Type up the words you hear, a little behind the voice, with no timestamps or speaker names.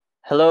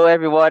Hello,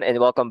 everyone, and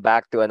welcome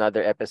back to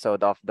another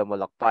episode of the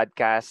Mulak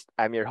Podcast.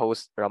 I'm your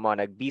host, Ramon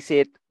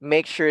Agbisit.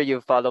 Make sure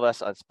you follow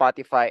us on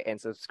Spotify and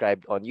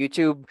subscribe on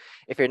YouTube.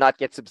 If you're not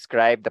yet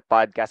subscribed, the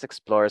podcast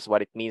explores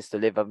what it means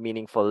to live a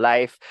meaningful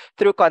life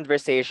through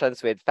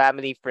conversations with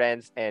family,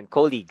 friends, and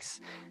colleagues.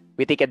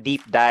 We take a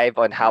deep dive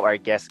on how our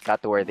guests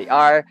got to where they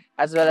are,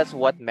 as well as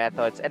what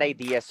methods and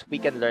ideas we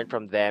can learn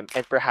from them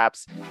and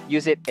perhaps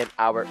use it in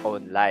our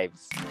own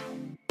lives.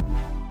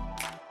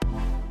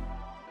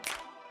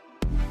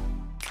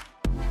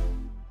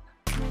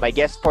 My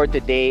guest for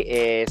today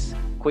is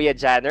Kuya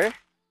Janner.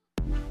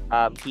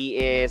 He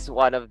is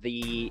one of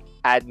the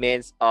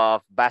admins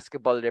of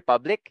Basketball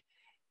Republic,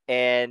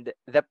 and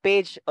the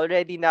page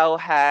already now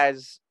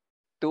has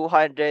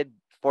 214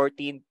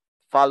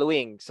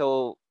 following.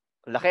 So,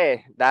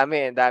 laki,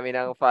 dami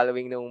ng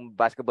following ng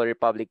Basketball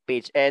Republic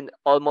page and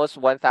almost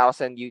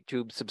 1,000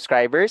 YouTube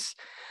subscribers.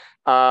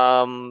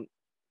 Kuya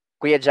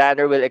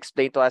Janner will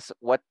explain to us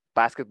what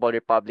Basketball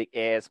Republic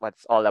is,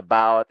 what's all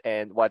about,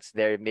 and what's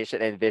their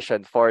mission and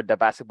vision for the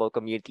basketball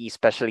community,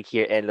 especially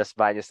here in Los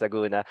Baños,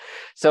 Laguna.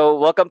 So,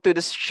 welcome to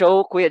the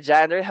show, Kuya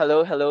Janner.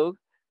 Hello, hello.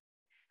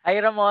 Hi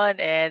Ramon,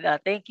 and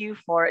thank you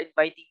for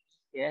inviting me.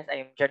 Yes,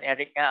 I am John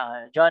Eric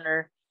nga,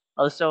 Johnner,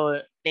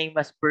 also named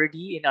as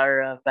Birdie in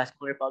our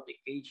Basketball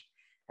Republic page.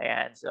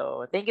 Ayan,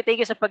 so thank you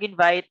sa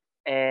pag-invite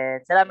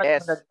and salamat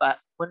Yes.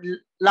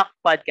 Luck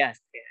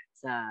Podcast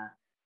sa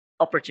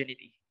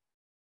opportunity.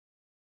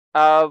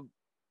 Um,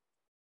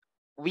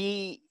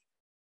 we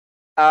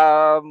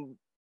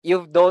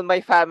you've known my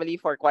family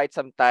for quite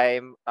some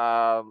time.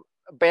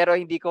 Pero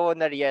hindi ko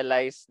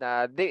na-realize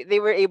na they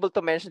were able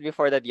to mention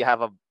before that you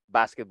have a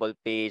basketball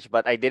page,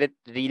 but I didn't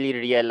really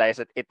realize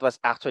that it was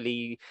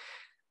actually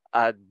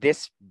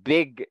this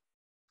big.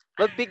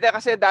 Well, big na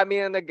kasi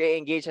dami nang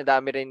nag-engage, ang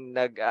dami rin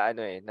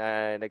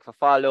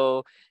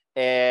nagfa-follow,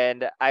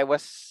 and I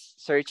was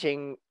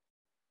searching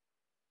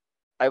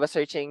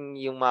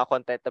yung mga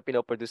content na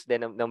pinoproduce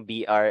din ng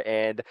BR,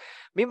 and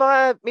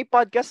may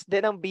podcast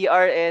din ng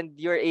BR, and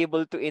you're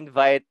able to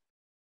invite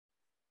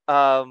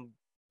um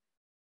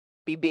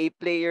PBA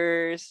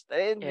players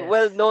and Yes.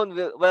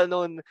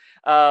 well-known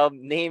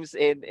names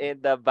in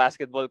the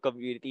basketball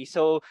community.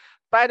 So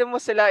paano mo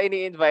sila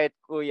ini-invite,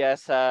 kuya,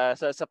 sa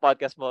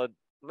podcast mo?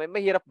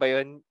 Mahirap ba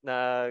 'yun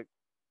na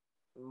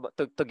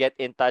to get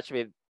in touch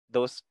with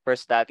those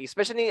personalities?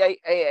 Especially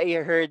I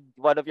heard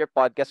one of your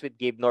podcasts with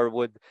Gabe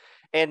Norwood,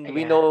 and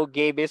we Yeah. know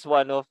Gabe is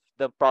one of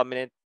the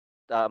prominent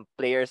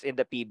players in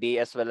the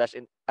PBA, as well as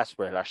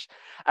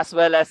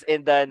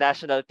in the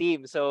national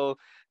team.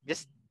 So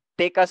just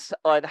take us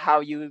on how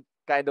you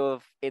kind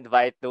of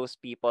invite those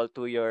people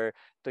to your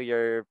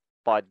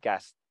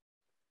podcast.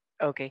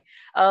 Okay.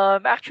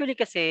 Actually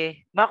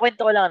kasi,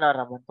 makwento ko lang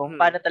Ramon, kung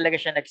Mm-hmm. paano talaga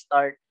siya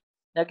nag-start.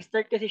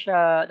 Nag-start kasi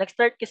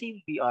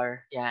yung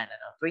BR, yan,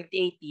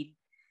 2018.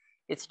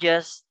 It's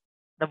just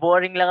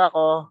na-boring lang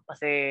ako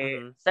kasi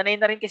Mm-hmm. sanay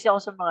na rin kasi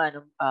ako sa mga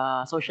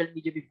social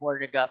media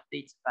before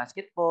nag-updates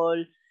basketball,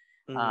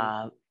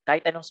 Mm-hmm.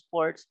 kahit anong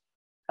sports.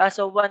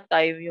 Kaso one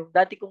time, yung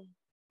dati kong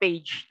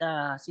page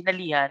na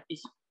sinalihan is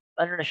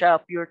ano na siya,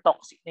 pure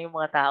toxic na yung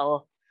mga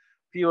tao.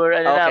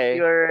 Okay.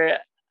 Pure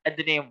ano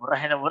na yung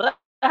murahan,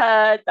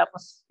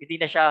 tapos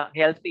hindi na siya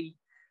healthy.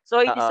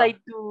 So I Uh-uh.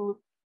 decide to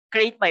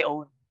create my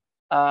own.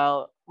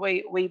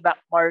 Way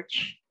back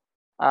March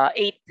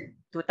 8,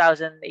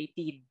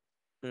 2018.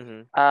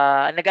 Mm-hmm.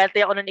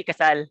 Nag-aantay ako nun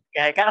ikasal.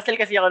 Kaya kakasal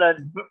kasi ako nun,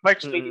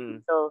 March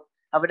Mm-hmm. 22. So,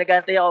 habang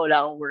nag-aantay ako, wala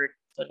akong work.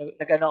 So,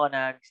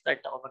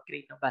 nag-start ako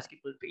mag-create ng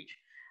basketball page.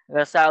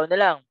 Hanggang sa na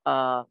lang,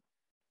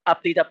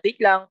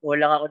 update lang.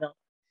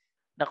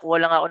 Nakuha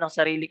lang ako ng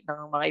sarili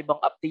ng mga ibang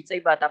updates sa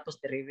iba.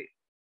 Tapos,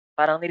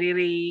 parang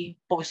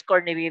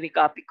post-score,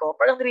 nire-copy ko.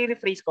 Parang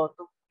nire-rephrase ko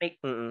to make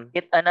Mm-hmm.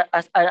 it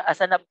as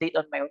an update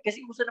on my own.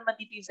 Kasi uso naman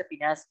dito yun sa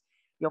Pinas,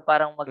 yung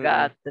parang Mm-hmm.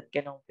 mag-a-update ka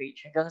ng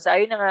page. Hanggang sa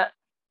ayun na nga,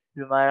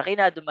 lumalaki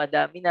na,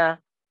 dumadami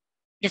na.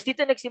 Just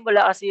dito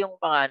nagsimula kasi yung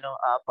mga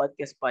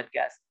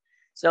podcast.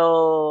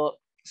 So,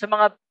 sa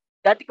mga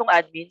dati kong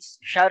admins,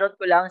 shoutout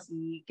ko lang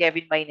si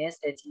Kevin Maines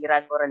and si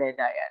Ran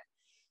Moraleda. Yan.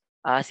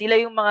 Sila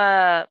yung mga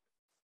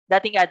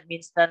dating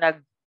admins na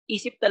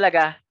nag-isip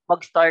talaga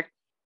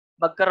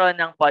magkaroon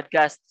ng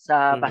podcast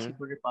sa Mm-hmm.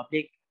 Basketball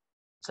Republic.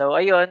 So,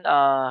 ayun,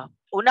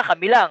 una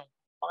kami lang.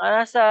 Mga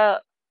nasa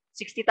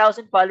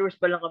 60,000 followers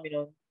pa lang kami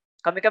noon.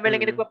 Kami-kami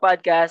lang yung Mm-hmm.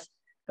 nagpa-podcast.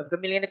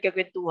 Kami-kami lang yung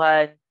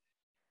nagkakwentuhan.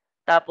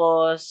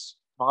 Tapos,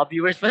 mga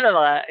viewers pa na,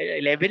 mga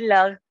 11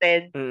 lang,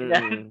 10.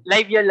 Mm-hmm.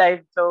 Live yun,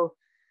 live. So,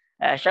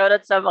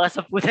 shoutout sa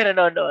mga 10 na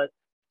nanonood.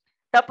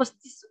 Tapos,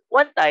 this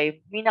one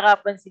time, may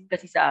nakapansin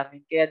kasi sa amin.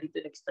 Kaya dito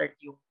nag-start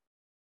yung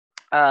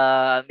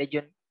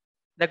medyo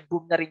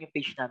nag-boom na rin yung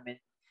page namin.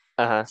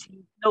 Uh-huh. Si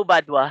Snow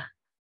Badwa.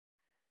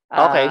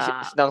 Okay,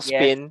 ng Yes.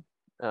 spin.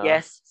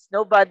 Yes.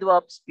 Snow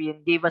Badwa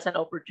Spin gave us an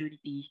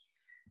opportunity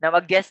na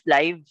mag-guest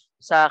live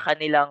sa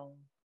kanilang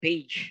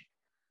page.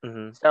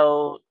 Mm-hmm.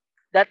 So,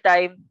 that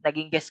time,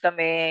 naging guest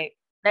kami.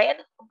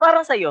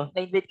 Parang sa'yo,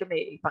 na-invite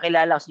kami,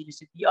 ipakilala ko sino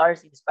si BR,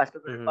 sino si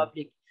Basketball Mm-hmm.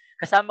 Republic.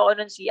 Kasama ko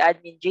nun si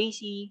Admin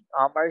JC,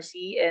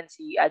 Marcy, and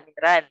si Admin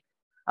Ran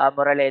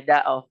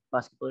Moraleda of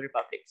Basketball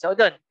Republic. So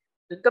doon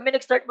kami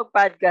nag-start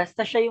mag-podcast.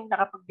 Tapos siya yung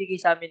nakapagbigay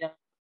sa amin ng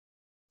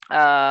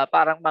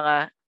parang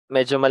mga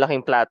Medyo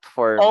malaking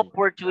platform.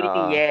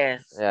 opportunity,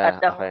 yes.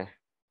 At Yeah, okay.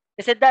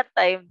 kasi that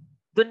time,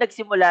 doon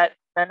nagsimula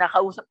na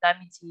nakausap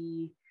namin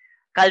si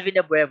Calvin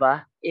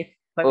Abueva, if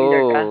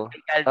familiar ka Oh,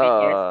 kay Calvin,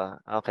 yes.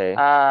 okay.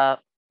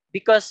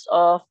 Because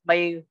of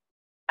my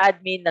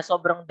admin na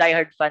sobrang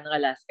diehard fan ng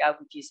Alaska,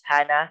 which is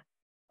Hannah,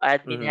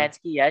 Admin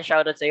Hansky. Yan,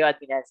 shoutout sa iyo,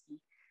 Admin Hansky.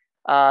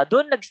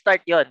 Doon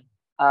nag-start yon.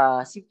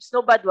 Si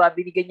Snow Badwa,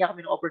 binigyan niya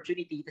kami ng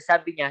opportunity. Tapos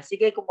sabi niya,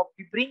 sige, kung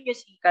mag-bring niyo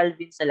si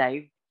Calvin sa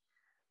live,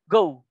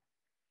 go.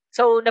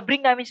 So,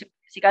 na-bring namin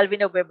si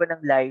Calvin Abueva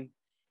ng live.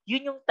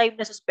 Yun yung time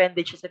na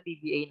suspended siya sa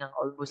PBA ng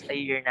almost a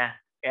year na.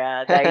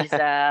 Kaya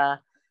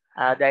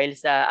dahil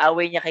sa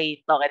away niya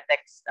kay Talk and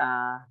Text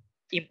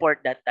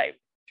import that time.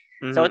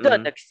 So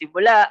doon,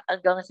 nagsimula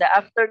hanggang sa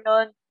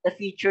afternoon,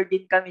 na-feature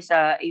din kami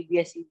sa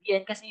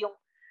ABS-CBN kasi yung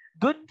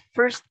doon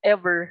first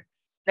ever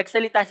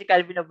nagsalita si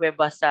Calvin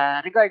Abueva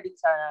regarding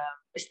sa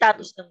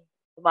status ng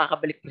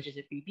kumakabalik pa siya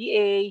sa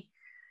PBA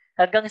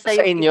hanggang sa Sa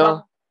yung inyo?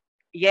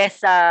 ibang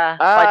sa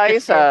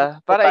podcast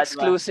ayos para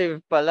exclusive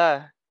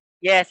pala.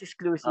 Yes,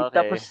 exclusive. Okay.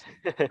 Tapos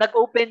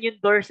nag-open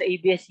yung door sa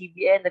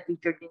ABS-CBN,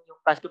 na-feature din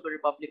yung Basketball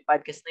Republic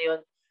podcast na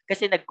yun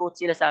kasi nag-quote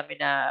sila sa amin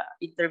na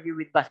interview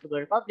with Basketball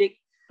Republic.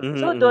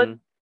 So doon,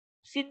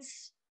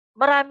 since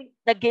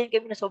nag-gain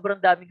kami na sobrang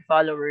daming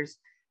followers,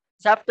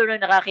 sa afternoon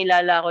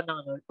nakakilala ako ng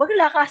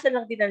paglakasan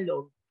lang din ng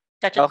loob.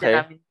 Chat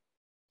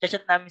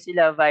namin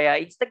sila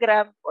via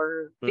Instagram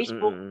or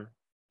Facebook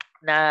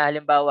na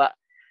halimbawa,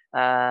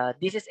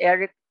 this is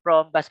Eric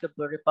from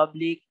Basketball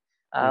Republic.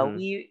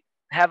 We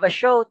have a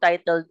show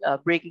titled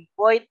Breaking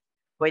Point.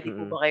 Pwede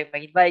po ba kayo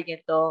mag-invite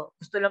nito?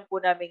 Gusto lang po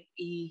namin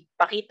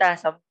ipakita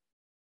sa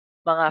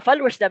mga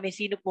followers namin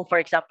sino po, for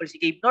example, si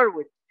Gabe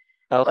Norwood.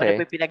 Okay. Kung ano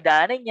po yung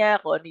pinagdaanan niya,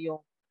 kung ano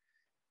yung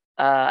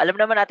alam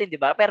naman natin, di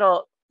ba?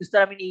 Pero gusto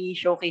namin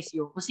i-showcase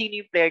yung kung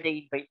sino yung player na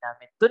i-invite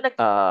namin. Doon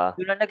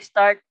na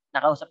nag-start.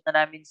 Nakausap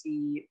na namin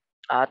si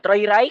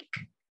Troy Reich,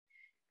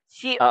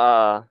 si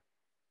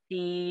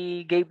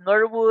Gabe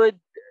Norwood,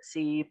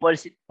 si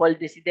Paul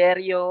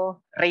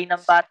Desiderio, Ray ng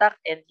Batak,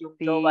 and yung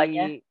jowa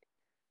niya.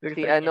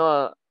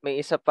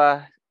 May isa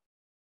pa,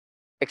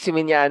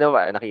 Eximiniano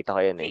ba? Nakita ko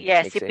yun eh.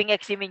 Yes, si Ping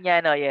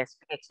Eximiniano, yes.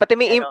 Pati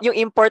may yung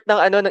import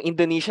ng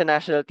Indonesia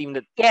national team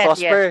na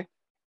Prosper. Yes.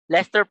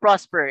 Lester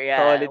Prosper,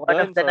 yeah. Solid One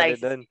dun, of the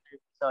nicest.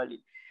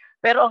 Solid.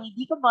 Pero ang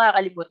hindi ko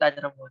makakalimutan,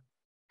 Ramon,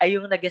 ay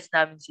yung nag-guest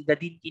namin si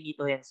Dadin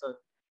Tinito Henson.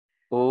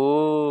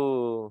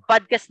 Oh.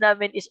 Podcast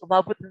namin is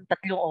umabot ng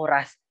 3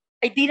 oras.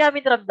 Ay, di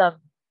namin ramdam.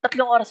 3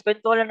 oras,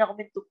 kwentuhan na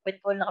kami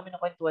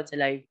ng kwentuhan sa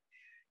live.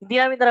 Hindi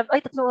namin ramdam,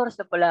 ay 3 oras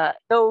na pala.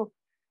 So,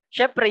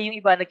 syempre, yung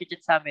iba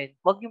nag-chat sa amin,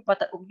 wag yung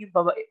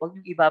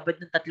ibabad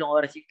ng 3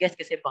 oras yung guest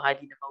kasi baka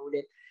di na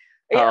maulit.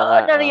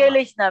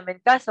 Na-realize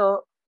namin.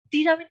 Kaso,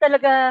 di namin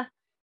talaga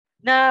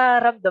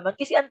naramdaman.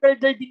 Kasi ang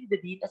daldal din ni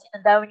Dadin. Kasi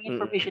ang daming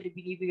information na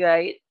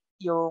binibigay.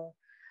 Yung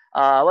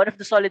one of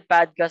the solid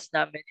podcast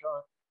namin,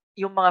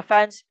 yung mga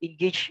fans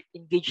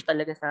engage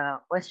talaga sa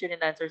question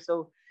and answer.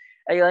 So,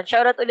 ayun,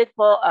 shoutout ulit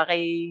po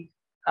kay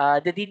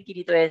Dadin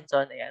Kinito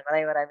Enson. Ayan,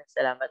 maraming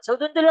salamat. So,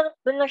 doon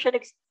lang siya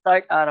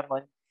nag-start,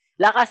 Ramon.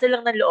 Lakasan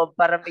lang ng loob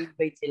para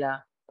ma-invite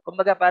sila.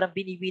 Kumbaga, parang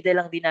binibida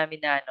lang din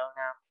namin na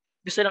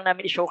gusto lang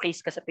namin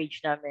i-showcase ka sa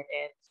page namin.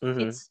 And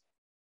it's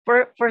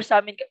for sa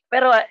amin.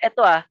 Pero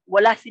eto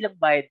wala silang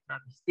bayad,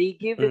 promise. They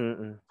give it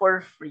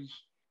for free.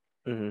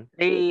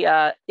 They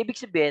ibig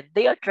sabihin,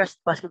 they are trusting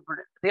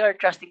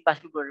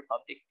Basketball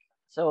Republic.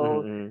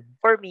 So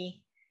for me,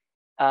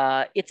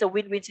 it's a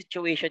win-win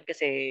situation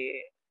kasi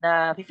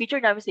na feature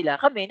namin sila,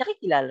 kami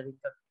nakikilala rin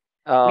kami.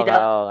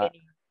 Without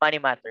any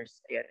money matters.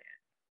 Ayan.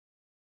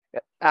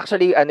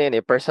 Actually,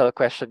 personal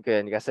question ko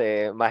yun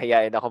kasi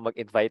mahihain ako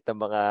mag-invite ng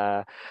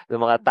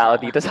mga tao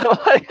dito sa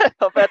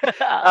but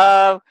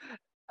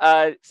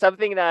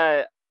something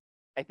na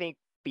I think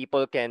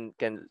people can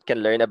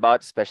learn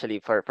about,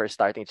 especially for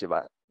starting,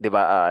 diba?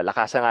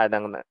 Lakasan nga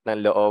ng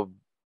loob.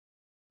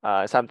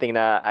 Something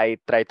na I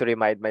try to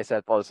remind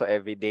myself also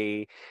every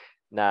day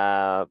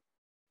na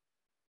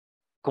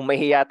kung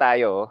mahiya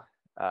tayo,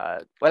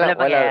 wala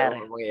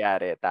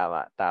mangyayari.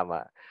 Tama.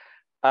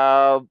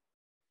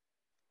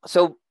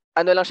 So,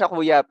 ano lang siya,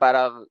 kuya,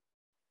 parang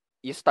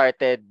you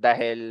started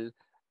dahil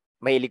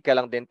mahilig ka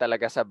lang din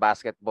talaga sa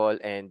basketball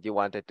and you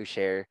wanted to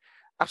share.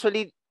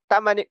 Actually,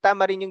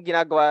 tama rin yung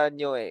ginagawa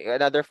nyo eh.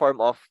 Another form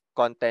of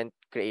content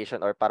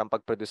creation or parang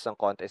pag-produce ng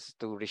content is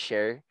to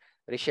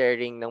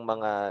resharing ng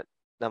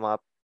mga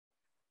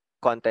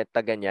content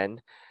na ganyan.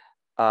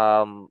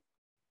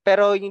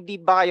 Pero hindi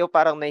ba kayo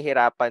parang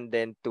nahihirapan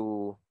din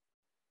to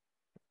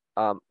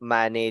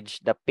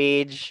manage the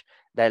page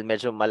dahil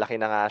medyo malaki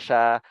na nga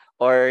siya,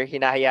 or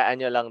hinahayaan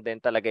nyo lang din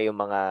talaga yung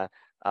mga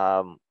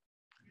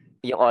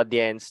yung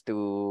audience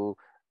to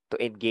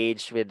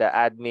engage with the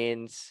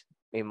admins?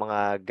 May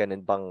mga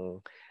ganun bang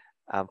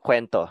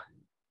kwento?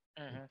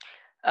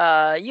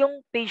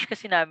 Yung page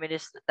kasi namin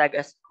is tag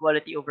as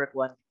quality over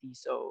quantity.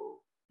 So,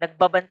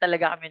 nagbaban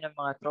talaga kami ng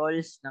mga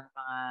trolls, ng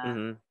mga,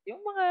 Mhm.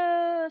 yung mga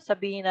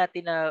sabihin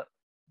natin na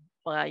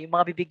yung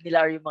mga bibig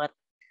nila or yung mga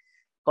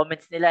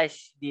comments nila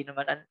is hindi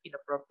naman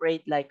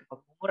inappropriate, like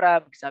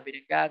pagmumura, magsabi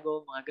ng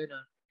gago, mga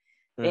ganun.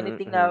 Mhm,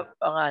 Anything mhm. na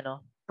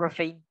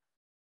profane.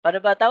 Paano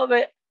ba? Tama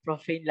ba?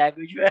 Profane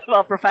language.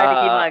 Mga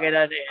profanity, Ah, mga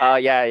ganun. Ayan.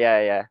 yeah, yeah,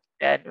 yeah.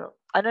 Ayan.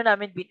 Ano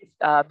namin,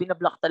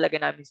 binablock talaga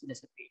namin sila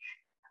sa page.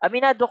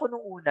 Aminado ko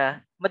nung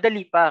una,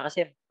 madali pa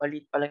kasi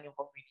maliit pa lang yung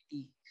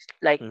community.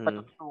 Like, Mhm.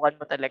 matututukan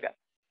mo talaga.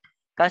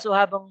 Kaso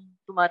habang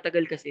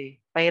tumatagal kasi,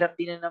 pahirap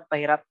din na ng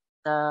pahirap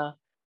na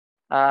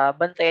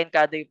bantayan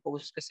kada yung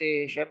post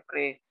kasi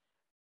syempre,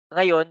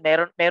 ngayon,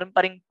 meron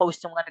pa ring post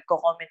yung mga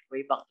nagko-comment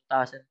way back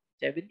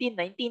 2017,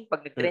 19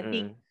 pag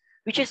nag-trending. Mm.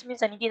 Which is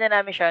minsan hindi na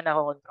namin siya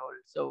nakokontrol.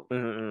 So,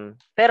 Mm.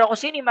 pero kung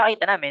sino yung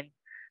makita namin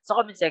sa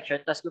comment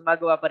section, tapos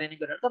gumagawa pa rin ng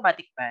gano'n,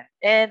 automatic ban.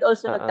 And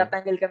also, Oo.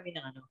 nagtatanggal kami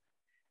ng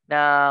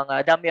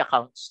dummy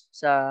accounts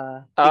sa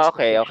Facebook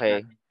Okay, page okay.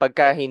 namin.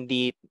 Pagka Yes.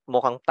 hindi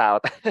mukhang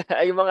tao,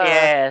 yung mga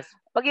Yes.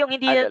 Pag yung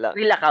hindi ano lang.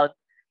 real account,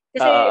 Oo,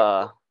 kasi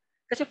oo.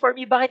 kasi for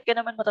me, bakit ka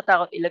naman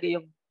matatakot ilagay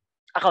yung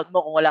account mo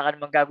kung wala ka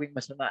namang gagawing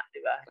masama,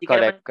 'di ba?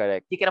 Correct,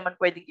 correct. Hindi ka naman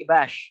pwedeng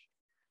i-bash.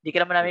 Hindi ka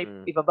naman namin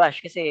Mm.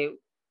 iba-bash kasi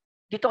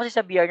dito kasi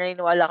sa BR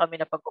naniniwala kami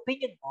na pag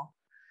opinion mo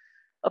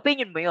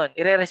 'yun,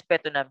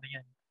 irerespeto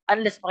namin 'yun.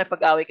 Unless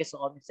makipag-away ka sa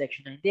comment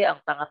section na, "Hindi, ang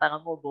tanga-tanga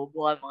mo,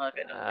 bobo ka," mga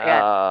gano'n.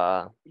 Ayan, Oo.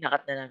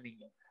 kinakat na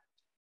namin 'yun.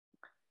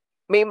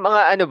 May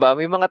mga ano ba,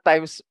 may mga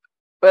times,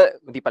 well,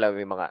 hindi pala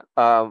may mga,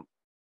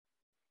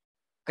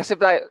 kasi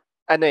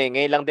ano eh,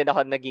 ngayon lang din ako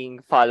naging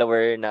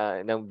follower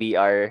ng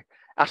BR.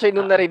 Actually,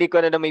 nung Oo, narinig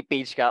ko na may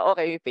page ka,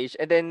 okay, may page.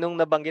 And then, nung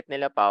nabanggit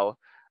nila, Pao,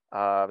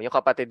 yung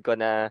kapatid ko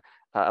na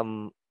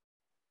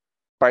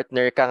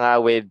partner ka nga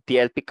with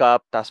TLP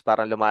Cup, tapos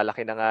parang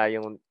lumalaki na nga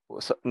yung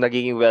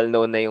nagiging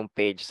well-known na yung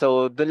page.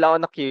 So, doon lang ako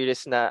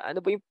na-curious na ano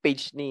ba yung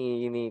page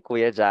ni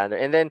Kuya Janner.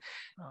 And then,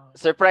 oo.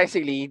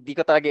 surprisingly, di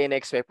ko talaga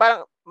in-expect.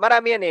 Parang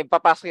marami yan eh,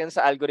 papasok yan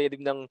sa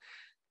algorithm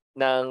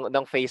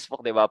ng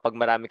Facebook, 'di ba? Pag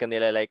marami kang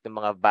nila-like ng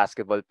mga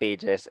basketball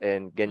pages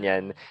and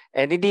ganyan. Mm,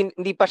 And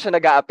hindi pa siya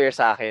nag-a-appear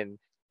sa akin.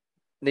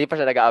 Hindi pa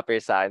siya nag-a-appear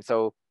sa akin.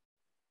 So,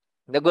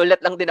 nagulat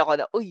lang din ako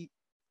na, uy,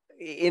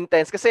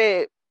 intense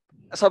kasi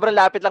sobrang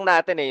lapit lang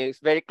natin eh.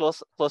 Very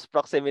close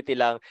proximity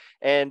lang.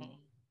 And mm,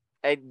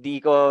 ay di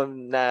ko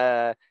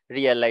na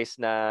realize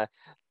na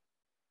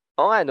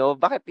nga no,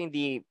 bakit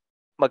hindi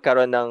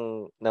magkaroon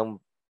ng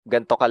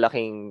ganto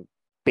kalaking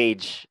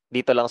page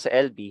dito lang sa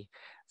LB.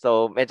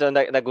 So medyo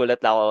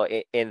nagulat lang ako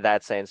in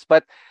that sense.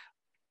 But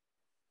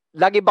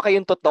lagi ba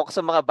kayong tutok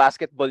sa mga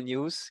basketball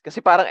news?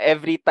 Kasi parang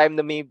every time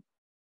na may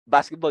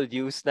basketball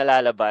news na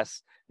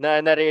lalabas,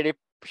 na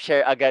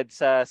nare-share agad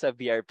sa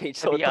VR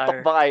page. sa So tutok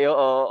BR. ba kayo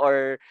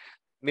or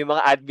may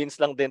mga admins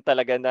lang din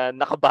talaga na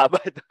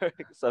nakababad or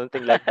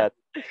something like that?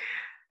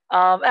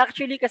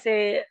 Actually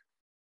kasi,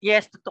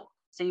 yes, tutok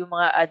sa yung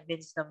mga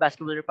admins ng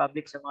Basketball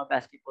Republic sa mga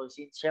basketball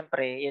scenes.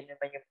 Siyempre, yun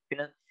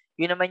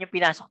naman yung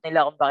pinasok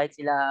nila kung bakit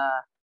sila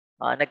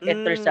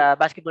nag-enter Mm, sa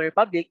Basketball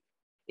Republic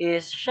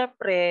is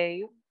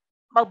siyempre,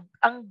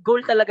 ang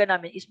goal talaga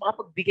namin is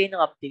makapagbigay ng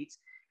updates.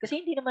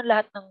 Kasi hindi naman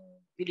lahat ng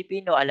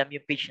Pilipino alam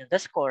yung page ng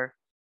The Score.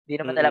 Hindi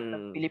naman lahat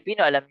ng mm,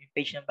 Pilipino alam yung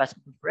page ng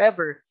Basketball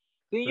Forever.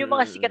 Yun yung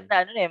mga sikat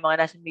mm. na mga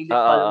nasa million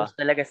Oo, followers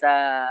talaga sa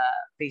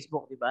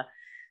Facebook, di ba?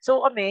 So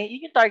kami,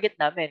 yun yung target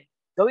namin.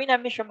 Gawin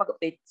namin siya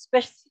mag-update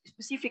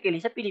specifically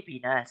sa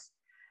Pilipinas.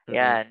 mm.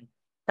 Yan.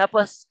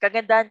 Tapos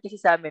kagandahan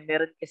kasi sa amin,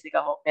 meron kasi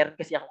akong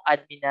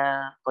admin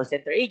na call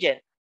center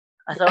agent.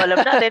 So alam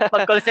natin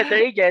pag call center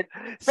agent,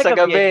 sa Sa gabi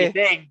yan gabi.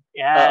 gising.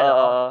 Yan, Oo,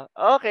 oo. oo.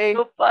 Okay.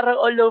 So parang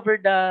all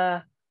over the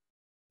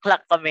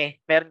clock kami.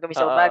 Meron kami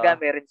sa Oo, umaga, oo.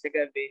 meron sa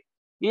gabi.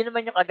 Yun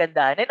naman yung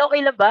kagandahan. And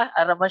okay lang ba?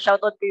 Araman,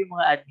 shoutout ko yung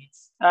mga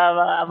admins.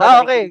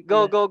 Habang Okay. nakikinig Go,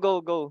 sila. go, go,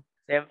 go.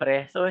 Siyempre.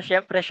 So,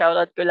 siyempre,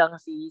 shoutout ko lang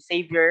si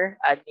Xavier,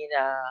 admin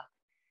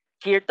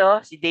Kirto,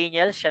 si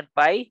Daniel,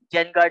 Shanpai,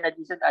 Jengar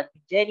Nadison,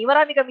 admin Jenny.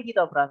 Marami kami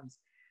dito, promise.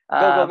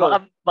 Go, go, go.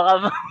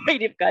 Baka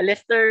mainip ka.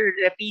 Lester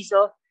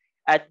Repiso,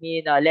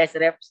 admin Les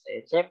Reps.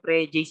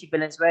 Siyempre, JC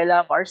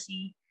Valenzuela,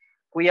 Marcy,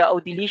 Kuya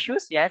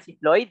Odilicious, yan, si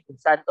Floyd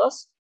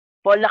Santos,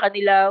 Paul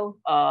Lacanilaw,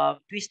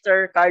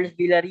 Twister, Carlos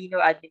Villarino,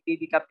 admin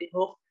Baby Captain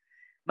Hook,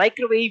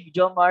 Microwave,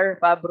 Jomar,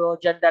 Fabro,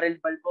 John Darrell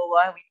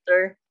Balboa,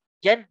 Winter,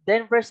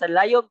 Denver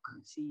Salayog,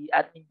 si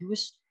Admin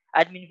Deuce,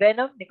 Admin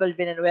Venom, Nicole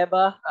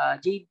Villanueva,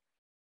 Jade,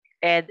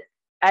 and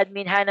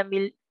Admin Hannah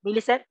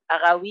Millicent,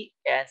 Akawi,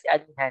 and si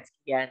Admin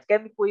Hansky. Yan.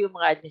 Kami po yung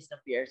mga admins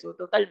ng PR. So,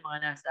 total mga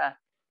nasa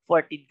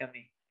 14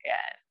 kami.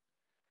 Yan.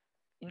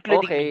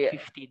 Including me, Okay.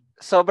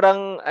 15. Sobrang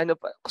ano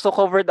pa, so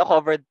covered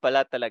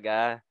pala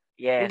talaga.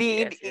 Yes, Hindi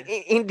hindi, yes,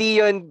 yes. hindi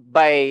 'yun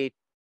by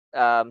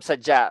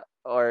sadya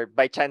or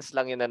by chance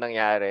lang 'yun na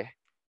nangyari.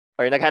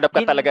 Or naghanap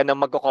ka talaga Hin-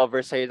 ng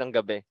magko-cover sa'yo ng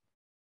gabi.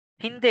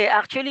 hindi.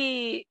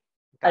 Actually,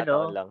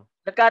 Kataon lang.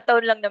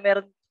 nagkataon lang na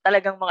meron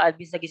talagang mga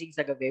admins na gising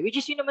sa gabi. Which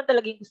is yun naman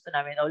talaga yung gusto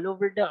namin. All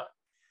over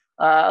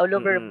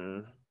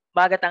Mm.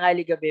 umaga,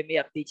 tanghali, gabi, may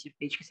updates yung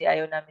page kasi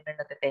ayaw namin na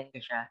natetenga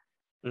siya.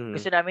 Mhm.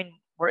 Gusto namin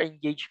more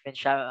engagement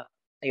siya,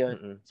 ayun,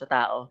 Mm. sa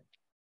tao.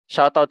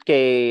 Shoutout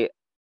kay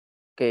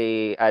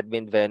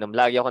Admin Venom.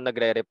 Lagi ako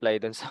nagre-reply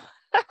dun sa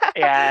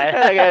Ayan.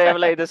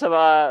 nagre-reply dun sa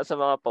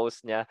mga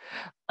post niya.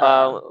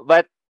 Oo.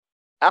 But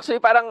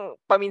actually parang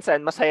paminsan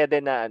masaya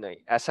din na ano,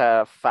 as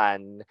a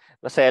fan,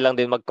 masaya lang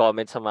din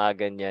mag-comment sa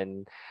mga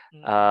ganyan.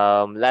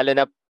 Mm. Lalo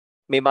na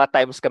may mga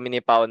times kami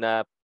ni Pao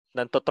na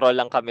nanto-troll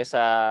lang kami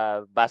sa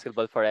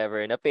Basketball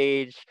Forever na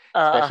page, Oo.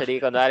 especially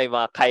kunwari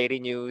mga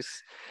Kyrie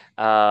news.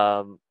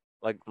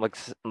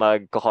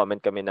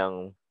 Magko-comment kami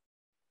ng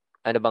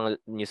ano bang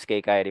news kay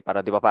Kyrie,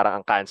 parang 'di ba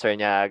parang ang cancer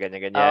niya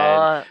ganyan ganyan.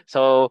 Oo.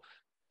 So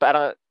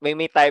parang may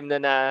time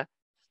na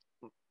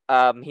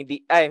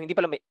hindi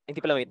pala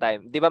may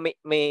time. 'Di ba may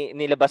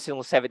nilabas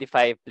yung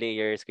 75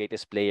 players,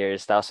 greatest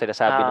players, tapos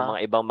sinasabi ng Oo.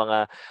 mga ibang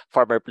mga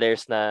former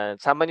players na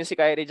sama niyo si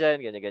Kyrie diyan,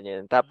 ganyan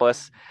ganyan. Mm.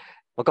 Tapos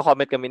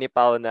magko-comment kami ni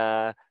Pau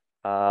na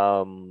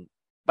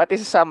ba't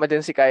isasama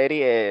din si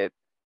Kyrie,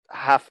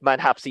 half man,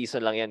 half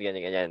season lang yan,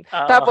 ganyan, ganyan.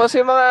 Oo. Tapos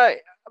yung mga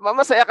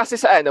masaya kasi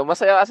sa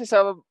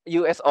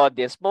US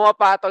audience,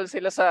 pumapatol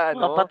sila sa Mga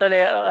ano,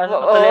 patolero ano,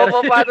 oo, patolero sila.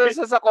 pumapatol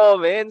sa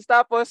comments.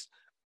 Tapos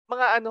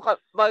mga ano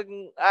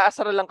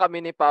mag-aasar lang kami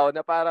ni Pau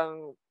na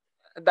parang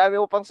ang dami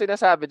mo pang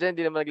sinasabi diyan,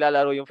 hindi naman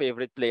naglalaro yung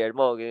favorite player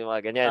mo, ganyan,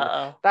 mga ganyan.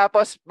 Oo.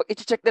 Tapos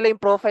i-check nila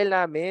yung profile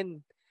namin.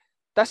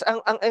 Tas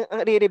ang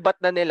re-rebut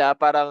na nila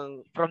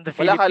parang From the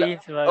wala ka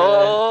Philippines, mga oo,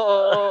 gano'n. oo,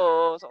 oo,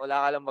 oo. So,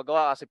 wala ka lang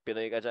magawa kasi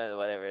Pinoy ka diyan,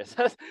 whatever.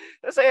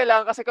 Tas ayun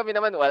lang kasi kami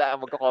naman wala,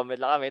 magko-comment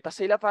lang kami. Tas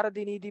sila parang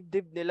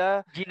dinidibdib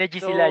nila. Gina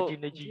G sila, So,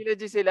 Gina G. Gina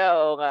G sila,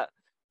 oo nga.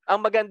 Ang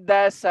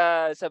maganda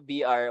sa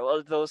BR,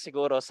 although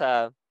siguro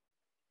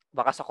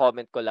baka sa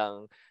comment ko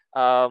lang,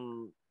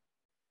 um,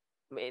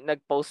 may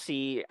nag-post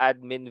si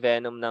Admin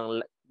Venom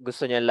ng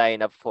gusto niya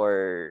lineup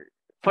for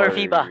For for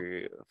FIBA.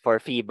 for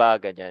FIBA,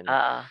 ganyan.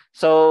 Oo.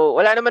 So,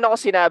 wala naman ako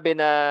sinabi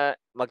na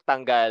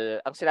magtanggal.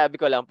 Ang sinabi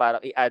ko lang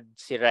parang i-add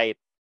si Wright.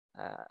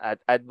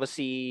 Add mo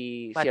si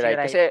Matthew Wright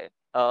Wright. kasi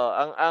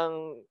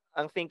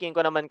ang thinking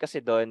ko naman kasi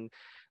doon,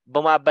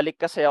 bumabalik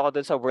kasi ako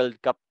doon sa World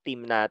Cup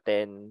team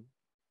natin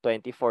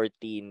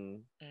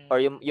 2014 or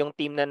yung Mm. yung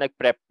team na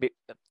nag-prep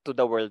to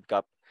the World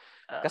Cup.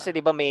 Oo. Kasi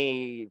 'di ba may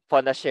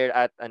Fona share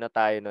at ano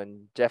tayo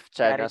nun, Jeff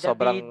Chan Gary na David,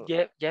 sobrang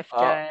Jeff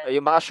Chan,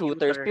 yung mga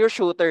shooters, shooter. pure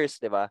shooters,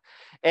 'di ba?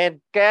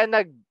 And kaya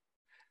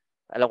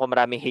alam ko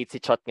maraming hate si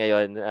Chot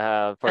ngayon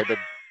for the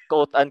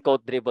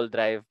quote-unquote dribble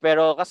drive.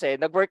 Pero kasi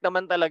nag-work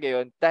naman talaga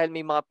yun dahil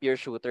may mga pure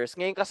shooters.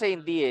 Ngayon kasi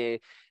hindi Mm. eh.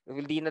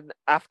 Hindi na,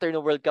 after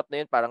no World Cup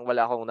na yun, parang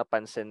wala akong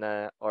napansin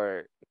na,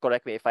 or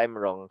correct me if I'm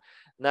wrong,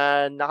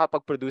 na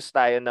nakapag-produce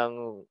tayo ng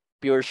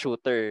pure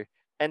shooter.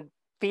 And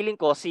feeling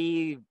ko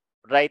si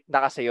Wright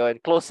na kasi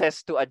yun,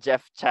 closest to a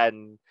Jeff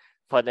Chan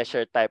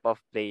finisher type of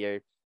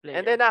player.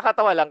 And then Player.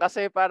 nakakatawa lang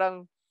kasi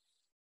parang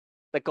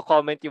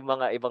nagko-comment yung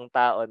mga ibang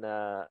tao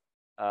na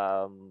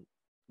um,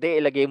 "Di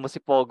ilagay mo si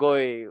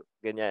Pogoy."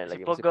 Ganyan, Si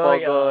 "Ilagay mo si Pogoy,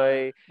 oo. Pogoy."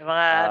 Yung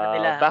mga ano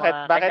nila, mga Bakit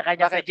bakit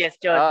kanya-kanyang bakit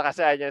suggestion.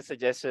 kasi anyan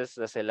suggestions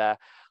na sila.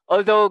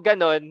 Although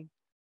gano'n,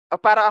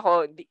 para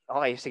ako hindi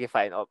okey sige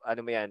fine, ano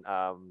mo 'yan,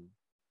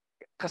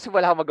 kasi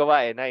wala akong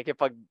magawa,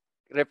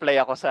 nakikipag-reply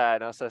ako sa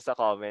ano, sa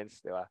comments,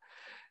 'di ba?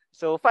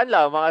 So, fun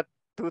lang mga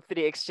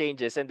 2-3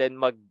 exchanges and then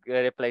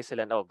magre-reply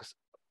sila na,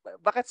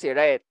 bakit si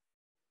Wright?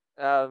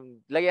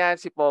 Lagyan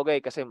si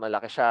Pogoy kasi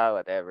malaki siya,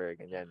 whatever,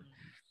 ganyan.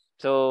 Mm.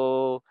 So,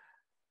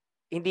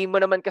 hindi mo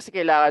naman kasi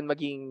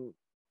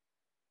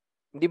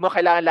hindi mo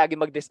kailangan lagi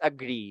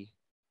mag-disagree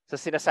sa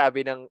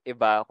sinasabi ng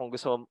iba kung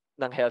gusto mo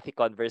ng healthy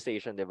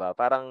conversation, 'di ba?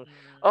 Parang,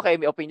 Mm. okay,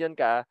 may opinion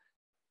ka,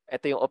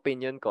 ito yung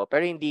opinion ko,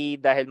 pero hindi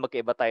dahil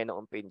magkaiba tayo ng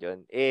opinion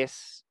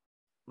is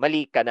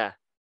mali ka na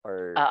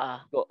or Oo.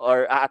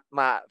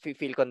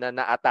 feel ko na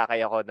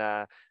naatake ako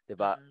na, 'di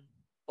ba? Mm.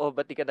 Oh,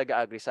 ba't di ka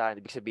nag-a-agree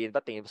sa'kin? Ibig sabihin ba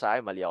tingin mo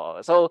sa'kin mali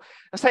ako? So,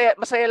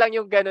 masaya lang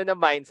yung gano'n na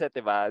mindset,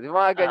 'di ba? Yung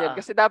mga ganyan. Oo.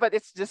 Kasi dapat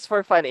it's just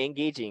for fun,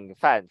 engaging.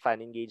 Fun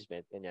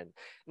engagement, ganyan.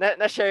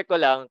 Na-share ko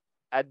lang,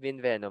 Admin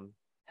Venom,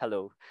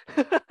 hello.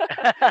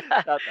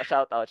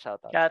 Shout out.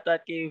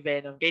 Shoutout kay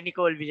Venom, kay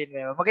Nicole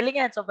Villanueva. Magaling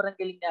yan, sobrang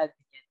galing na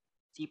admin yan.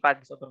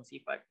 Sipag, sobrang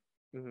sipag.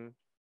 Mhm.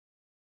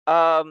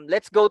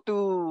 Let's go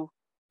to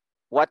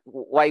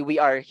why we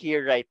are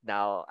here right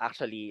now.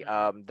 Actually,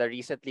 Mm. the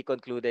recently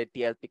concluded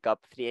TLP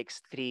Cup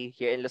 3x3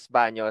 here in Los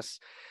Baños.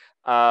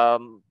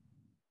 Um,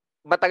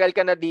 Matagal ka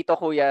na dito,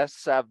 kuya,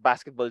 sa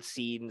basketball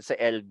scene sa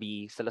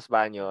LB, sa Los Mm.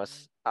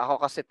 Baños. Ako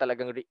kasi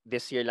talagang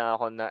this year lang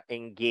ako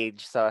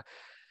na-engage sa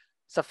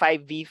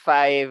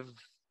 5v5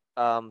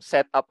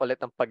 setup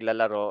ulit ng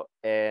paglalaro.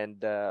 And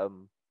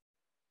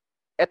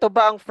ito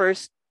ba ang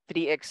first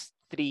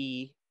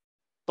 3x3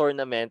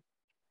 tournament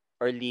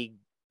or league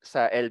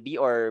sa LB,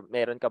 or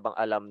meron ka bang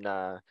alam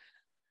na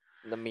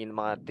may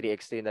mga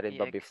 3x3 na rin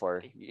ba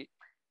before? 3x3.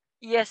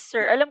 Yes,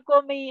 sir. Alam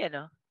ko may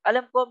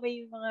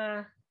mga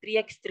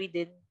 3x3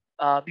 din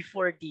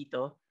before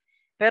dito.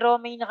 Pero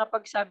may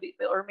nakapagsabi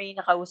or may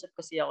nakausap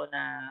kasi ako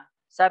na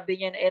sabi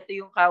niya na ito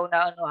yung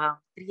kauna-anuhang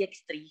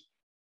 3x3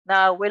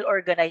 na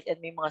well-organized and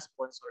may mga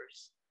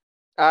sponsors.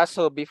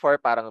 So before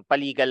parang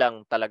paliga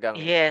lang talagang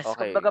Yes,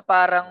 kumbaga okay.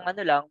 parang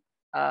ano lang,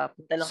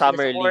 punta lang sila sa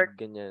Summer court, League,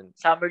 ganyan.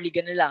 summer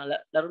league na lang,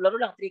 laro-laro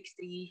lang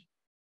 3x3.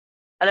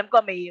 Alam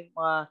ko may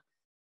mga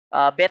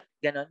bet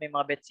ganun, may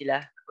mga bet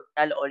sila pag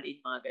talo all in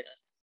mga ganun.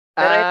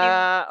 Pero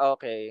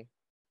Okay.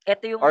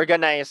 ito yung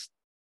Organized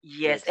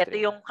yes, ito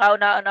 3x3. yung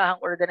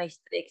kauna-unahang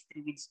organized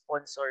 3x3 with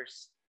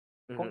sponsors.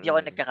 Kung di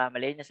ako Mm-mm.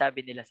 nagkakamali, yun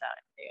nasabi nila sa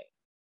akin. Ayun.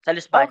 Sa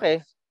Los Okay.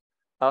 Baños.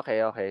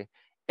 Okay.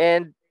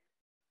 And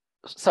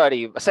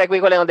sorry, segue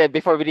ko lang din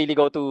before we really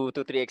go to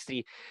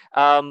 3x3.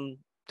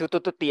 To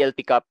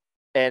TLP Cup,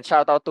 and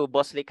shout out to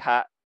Boss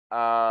Likha.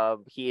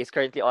 He is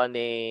currently on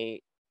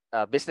a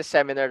business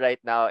seminar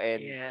right now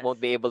and Yes.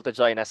 won't be able to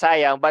join us.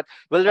 Sayang, but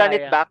we'll run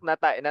it Sayang. back na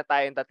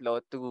tayong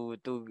tatlo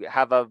to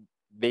have a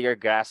bigger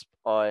grasp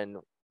on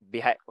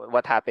behind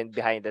what happened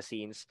behind the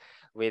scenes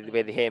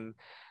with him.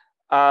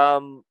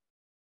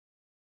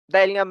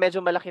 Dahil nga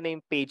medyo malaki na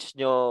yung page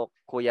nyo,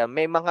 kuya,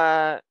 may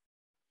mga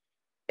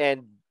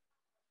and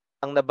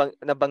ang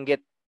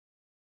nabanggit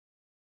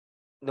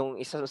nung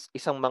isa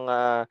sa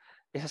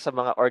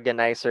mga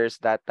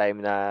organizers that time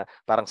na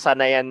parang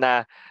sanayan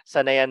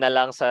na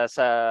lang sa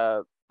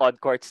on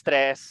court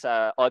stress,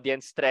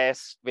 audience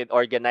stress with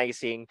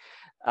organizing.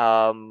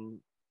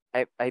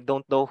 I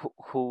don't know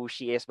who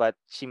she is, but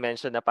she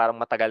mentioned na parang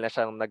matagal na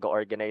siyang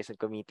nag-organize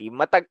ng committee.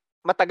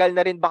 Matagal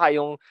na rin ba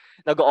kayong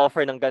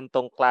nag-offer ng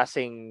gantong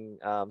klaseng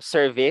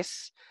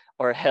service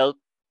or help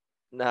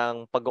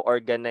ng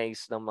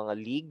pag-organize ng mga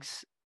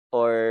leagues,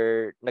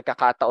 or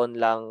nagkakataon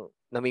lang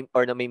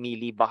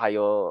namimili ba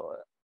kayo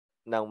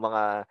ng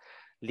mga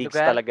leagues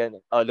Lugar? talaga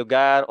o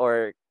lugar,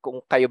 or kung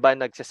kayo ba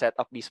nagse-set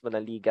up mismo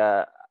ng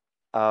liga?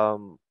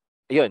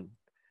 Yun.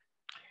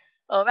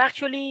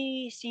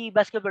 Actually, si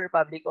Basketball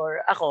Republic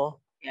or ako,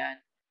 yan,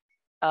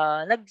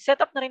 nag-set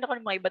up na rin ako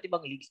ng mga iba't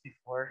ibang leagues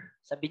before.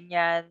 Sa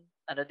Binyan,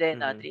 ano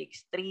din, Mhm.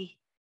 3x3,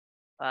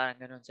 parang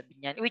ganun sa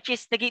Binyan. Which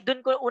is,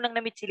 doon ko unang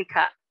na-meet si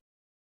Likha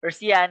or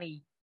si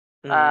Yani.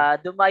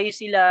 Mhm. Dumayo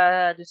sila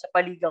doon sa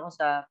paliga ko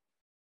sa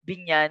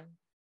Binyan,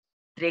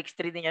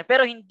 3x3 din yan.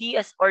 Pero hindi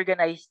as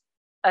organized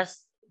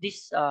as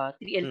this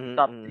 3LP Mhm.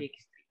 Cup Mhm.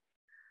 3x3.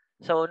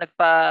 So,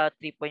 nagpa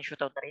 3-point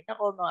shootout na rin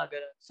ako, mga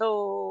ganun. So,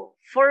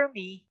 for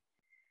me,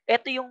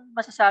 ito yung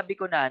masasabi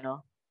ko na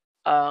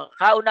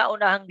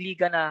kauna-unahang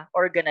liga na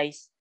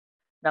organized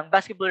ng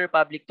Basketball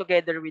Republic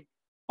together with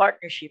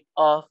partnership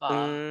of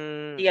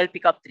Mm. TLP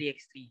Cup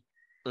 3x3.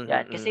 Mhm.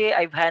 Yan. Mhm. Kasi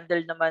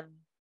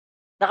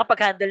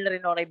nakapag-handle na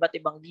rin ako ng iba't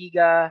ibang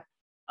liga,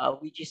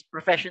 which is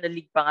professional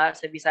league pa nga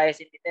sa Visayas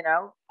and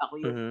Mindanao.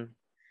 Ako yung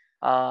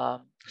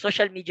Mhm.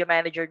 social media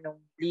manager ng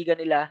liga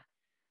nila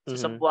sa Mhm.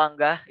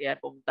 Zamboanga. Yan,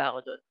 pumunta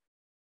ako doon.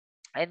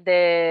 And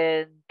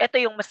then, ito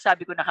yung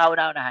masasabi ko na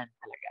kauna-unahan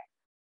talaga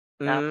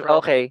na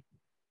Okay.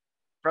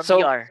 from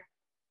So, BR.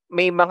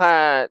 may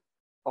mga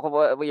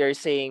we are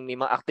saying may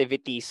mga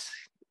activities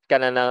ka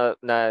na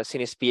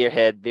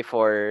sinispearhead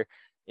before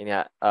yun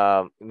nga,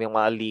 may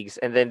mga leagues,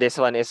 and then this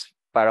one is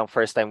parang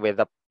first time with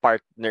a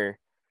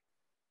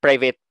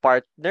private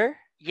partner.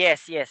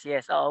 Yes.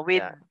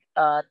 With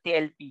Yeah.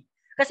 TLP.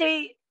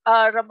 Kasi,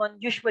 Ramon,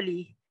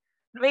 usually,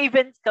 may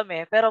events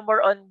kami, pero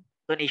more on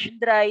donation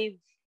drive,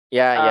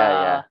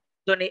 Yeah.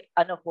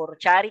 for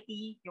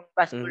charity, yung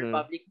Basketball Mhm.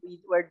 Republic,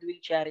 we're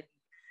doing charity.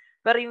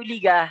 Pero yung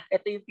liga,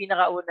 ito yung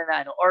pinakauna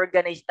na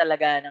organized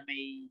talaga na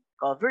may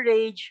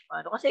coverage,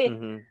 kasi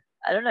Mhm.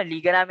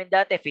 liga namin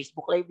dati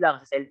Facebook Live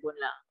lang sa cellphone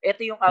lang.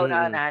 Ito yung Mhm.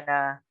 kauna-unahan na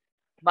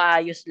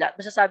maayos lahat.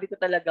 Masasabi ko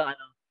talaga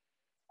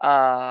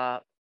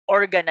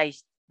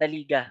organized na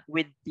liga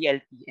with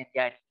TLP and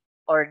Yani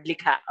or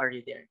Likha are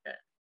there.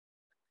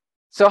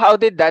 So how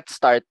did that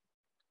start,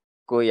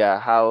 kuya?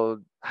 How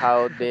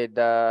did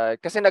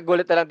kasi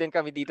nagulat na lang din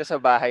kami dito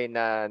sa bahay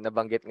na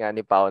nabanggit nga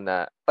ni Pao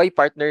na oy,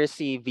 partner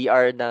si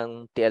VR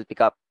ng TLP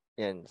Cup.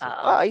 Yan. So,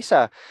 Oo. ayos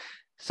ah.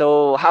 So,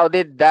 how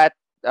did that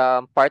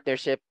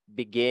partnership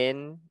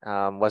begin?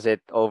 Was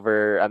it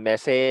over a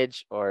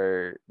message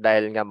or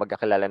dahil nga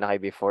magkakilala na kayo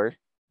before?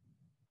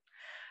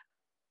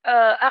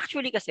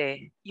 Actually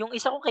kasi, yung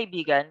isa kong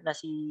kaibigan na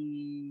si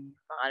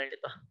pangalan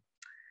nito,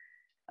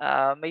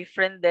 may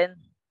friend din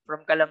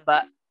from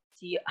Kalamba,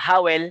 si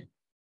Howell.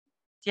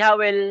 Si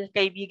Howell,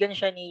 kaibigan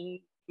siya ni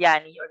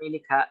Yani or ni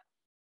Likha.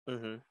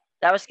 Mhm.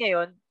 Tapos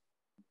ngayon,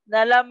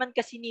 nalaman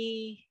kasi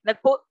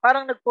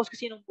parang nag-post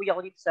kasi nung kuya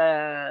ko dito sa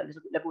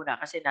Laguna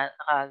kasi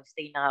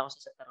naka-stay na ako sa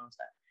Santa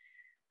Rosa.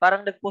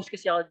 Parang nag-post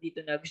kasi ako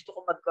dito na gusto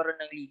ko magkaroon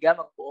ng liga,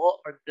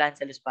 magbuo or plan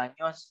sa Los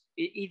Baños.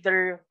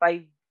 Either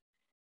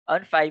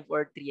 5-on-5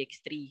 or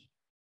 3x3.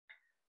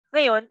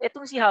 Ngayon,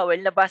 etong si Howell,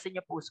 nabasa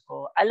niya post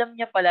ko, alam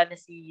niya pala na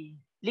si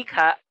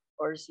Likha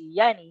or si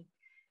Yani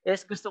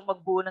is gustong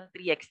magbuo ng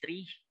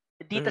 3x3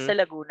 dito sa Mhm.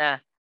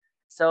 Laguna.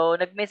 So,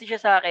 nag-message siya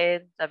sa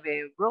akin,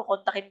 sabi, bro,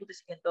 kontakin mo to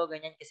si ganito,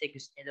 ganyan, kasi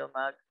gusto niya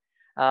daw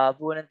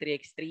buo ng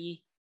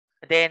 3x3.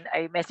 Then,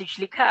 I message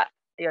Likha.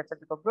 Ayun,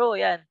 sabi ko, bro,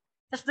 yan.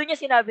 Tapos doon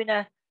niya sinabi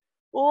na,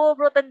 oo,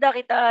 bro, tanda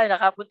kita.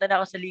 Nakapunta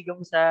na ako sa liga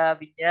mo sa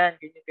Binyan,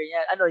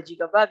 ganyan. Ano, G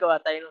ka ba?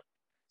 Gawa tayo.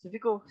 Sabi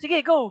ko, sige,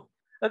 go.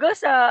 Hanggang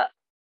sa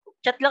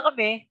chat lang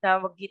kami na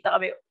magkita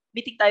kami.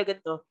 Meeting tayo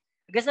ganito.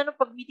 Hanggang sa nung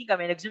pag-meeting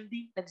kami, nag-Zoom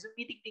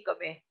meeting din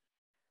kami.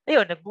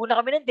 Ayun, nagbuo na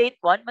kami ng date,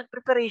 1 month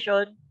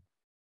preparation.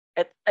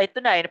 At ito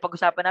na,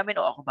 napag-usapan namin,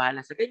 ako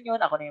bahala sa ganyan,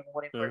 ako na yung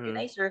kukunin Mhm.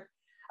 organizer,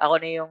 ako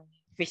na yung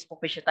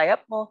Facebook page na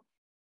tie-up mo.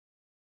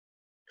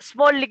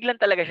 Small league lang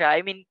talaga siya.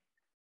 I mean,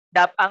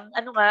 ang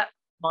ano nga,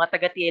 mga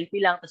taga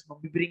TLP lang, tapos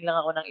magbibring lang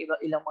ako ng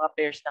ilang mga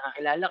players na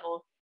kakilala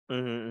ko.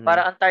 Mhm,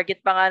 Para mhm. ang target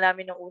pa nga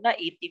namin nung una,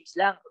 8 teams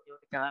lang. Kung di ko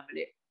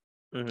nagkakamali.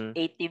 Mhm.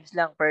 8 teams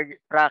lang per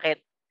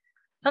bracket.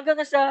 Hanggang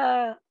sa,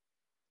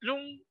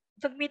 nung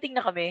nag-meeting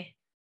na kami,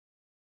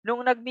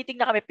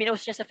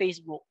 pinost niya sa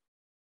Facebook,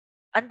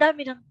 ang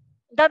dami ang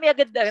dami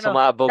agad,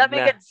 Sumabog dami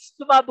agad, na.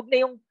 sumabog na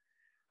yung,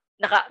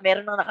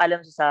 meron nang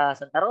nakaalam sa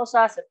Santa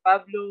Rosa, San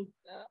Pablo,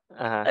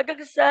 Aha.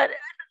 hanggang sa,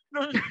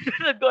 nung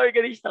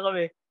nag-organize na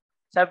kami,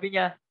 sabi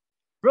niya,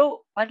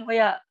 bro, paano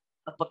kaya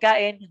ang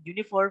pagkain,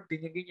 uniform,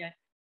 ganyan-ganyan.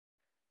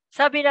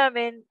 Sabi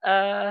namin,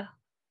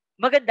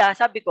 maganda,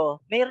 sabi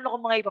ko, mayroon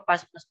akong mga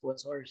ipapasok na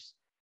sponsors.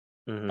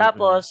 Mhm, mhm.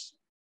 Tapos,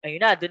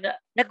 ayun na, doon na,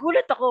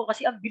 nagulat ako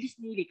kasi ang bilis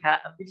ni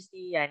Likha, ang bilis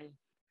ni Yani.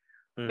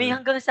 May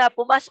Mhm. hanggang sa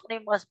pumasok na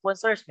yung mga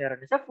sponsors,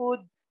 meron na sa food.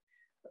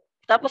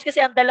 Tapos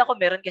kasi ang dala ko,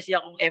 meron kasi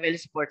akong ML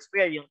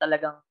Sportswear, yung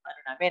talagang,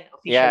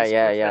 official Yeah,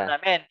 yeah, sportswear yeah.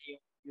 namin,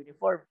 yung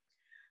uniform.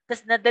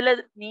 Tapos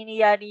nadala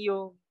ni Yani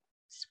yung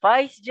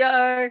spice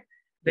jar,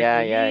 Yeah,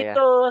 yeah, yeah.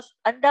 Benolitos,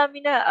 ang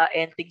dami na,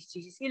 enteng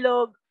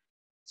sisisilog,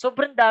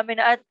 sobrang dami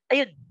na. At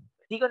ayun,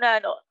 hindi ko na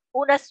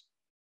unas,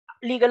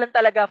 legal lang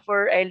talaga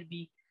for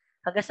LB,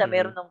 hanggang sa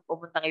meron Mhm. ng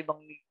pumuntang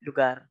ibang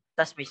lugar,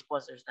 tapos may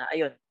sponsors na.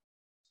 Ayun,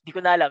 hindi ko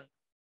na alam.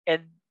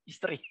 And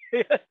history.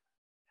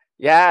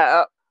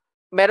 Yeah,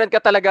 meron ka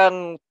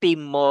talagang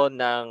team mo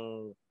ng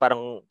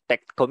parang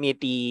tech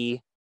committee,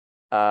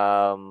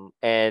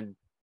 and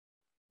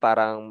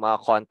parang mga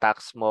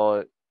contacts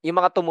mo, yung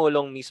mga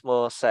tumulong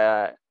mismo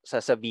sa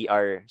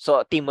VR.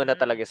 So, team mo na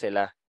Mm. talaga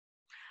sila?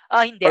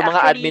 Hindi. Or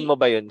mga admin Actually, mo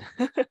ba yun?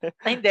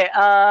 hindi.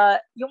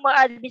 Yung mga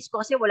admins ko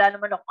kasi wala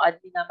naman ako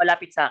admin na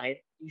malapit sa akin.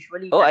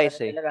 Usually, Oh, I nasa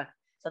see. talaga.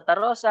 Santa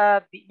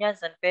Rosa, Binyan,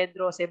 San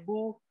Pedro,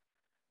 Cebu,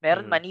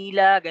 meron Mhm.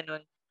 Manila,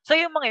 ganun. So,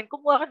 yung mga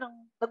yun,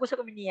 nag-usap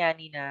kami ni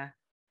Yani na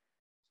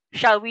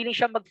willing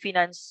siya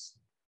mag-finance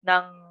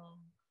ng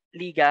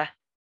liga.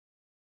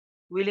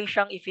 Willing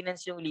siyang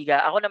i-finance yung liga.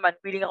 Ako naman,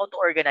 willing ako to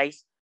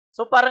organize.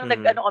 So, parang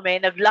Mhm.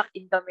 nag-lock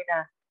in kami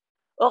na,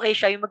 okay,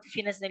 siya yung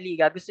mag-finance ng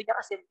liga. Gusto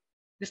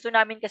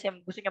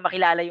niya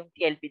makilala yung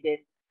TLP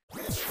din.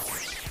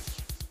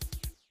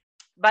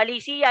 Bali,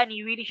 si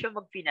Yani, willing siya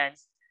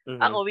mag-finance. Mhm.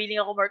 Ako,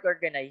 willing ako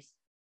mag-organize.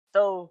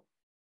 So,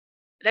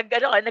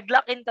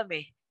 nag-lock in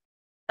kami.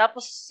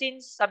 Tapos,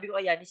 since sabi ko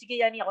kay Yani, sige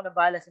Yani, ako na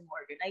bahala sa mga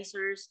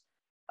organizers.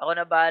 Ako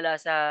na bahala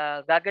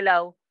sa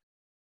gagalaw.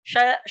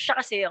 Siya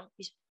kasi, ang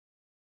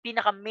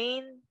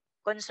pinaka-main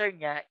concern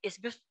niya is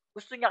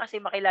gusto niya kasi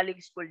makilala yung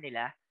school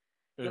nila,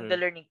 yung The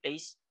Mhm. Learning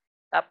Place.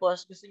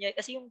 Tapos, gusto niya,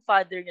 kasi yung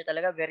father niya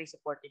talaga, very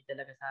supportive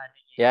talaga sa ano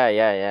niya, Yeah,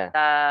 yeah, yeah.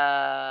 sa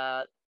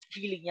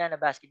hilig niya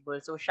na basketball.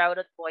 So,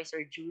 shoutout po kay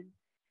Sir June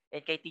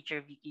and kay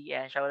Teacher Vicky.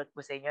 Ayan, shoutout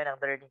po sa inyo ng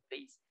The Learning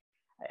Place.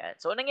 Ayan.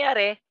 So, anong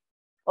nangyari,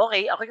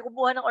 okay, ako yung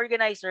kumuha ng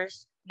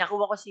organizers.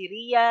 Nakuha ko si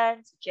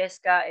Rian, si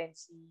Cheska, and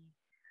si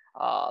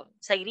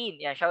Irene.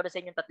 Yan, shoutout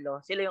sa inyong tatlo.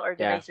 Sila yung Yeah.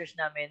 organizers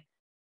namin.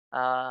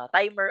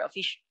 Timer,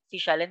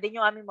 official. And then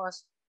yung aming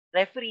mga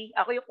referee,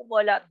 ako yung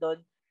kumuha lahat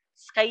doon.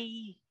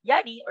 Kay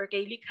Yani or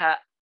kay Likha,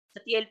 sa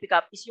TLP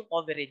Cup is yung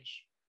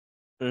coverage.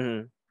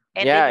 Mhm.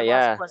 And then Yeah, yung mga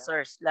yeah.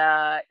 sponsors,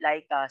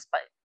 like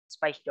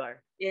Spice Jar.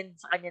 Yan,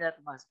 sa kanya na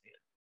tumasok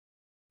yun.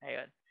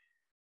 Ayun.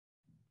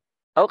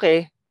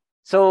 Okay.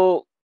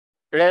 So,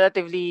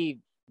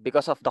 relatively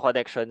because of the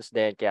connections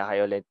din kaya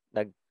kayo ulit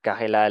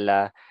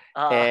nagkakilala.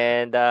 Oo.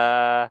 And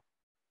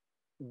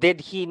did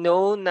he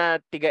know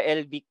na tiga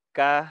LB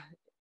ka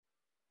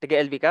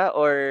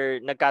or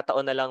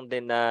nagkataon na lang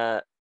din na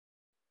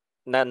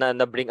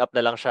bring up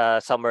na lang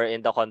siya somewhere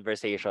in the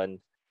conversation?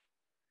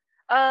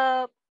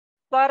 Ah,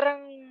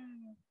 parang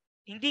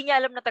hindi niya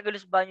alam na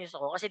Tagalog Baños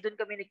ako kasi doon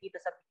kami nagkita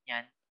sa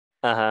Binyan.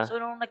 Aha. So,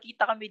 nung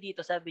nakita kami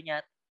dito, sabi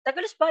niya,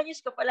 Tagalog Baños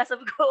ka pala.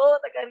 Sabi ko, oo,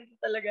 taga rito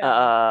talaga ako.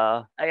 Oo.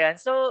 Ayan.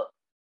 So,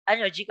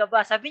 G ka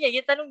ba? Sabi niya,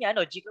 yung tanong niya,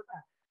 G ka ba?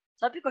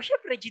 Sabi ko,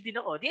 syempre, G din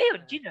ako. Di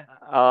ayun, G na.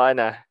 Oo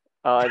na.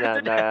 Oo na,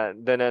 Doon na.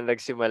 doon na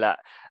nagsimula.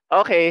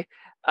 Okay.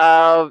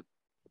 Um,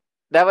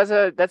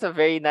 that's a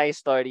very nice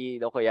story,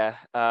 no, kuya.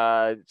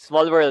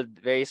 Small world,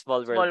 very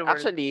small world. Small world.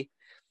 Actually,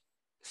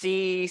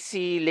 si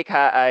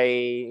Likha ay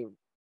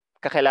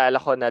kakilala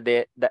ko na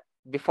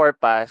before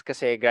pa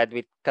kasi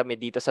graduate kami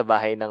dito sa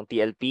bahay ng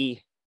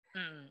TLP.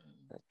 Mm.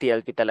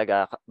 TLP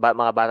talaga,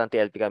 mga batang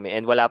TLP kami.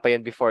 And wala pa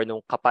yun before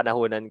nung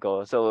kapanahunan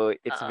ko. So,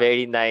 it's Oo.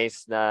 very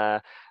nice na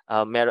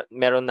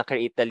meron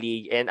na-create na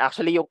league. And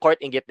actually, yung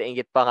court, inggit na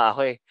inggit pa nga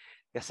ako eh.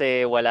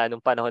 Kasi wala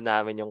nung panahon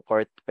namin yung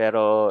court.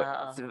 Pero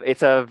Oo.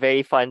 it's a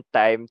very fun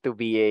time to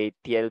be a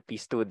TLP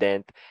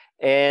student.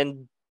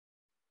 And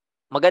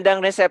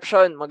magandang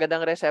reception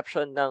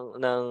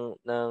ng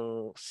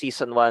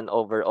season 1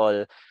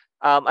 overall.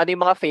 Ano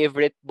yung mga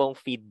favorite mong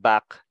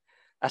feedback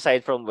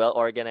aside from well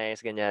organized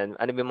ganyan?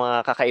 Ano yung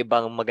mga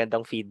kakaibang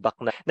magandang feedback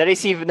na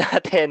receive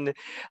natin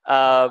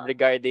Oo.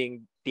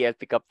 regarding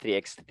TLP Cup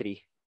 3x3?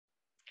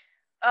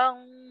 Ang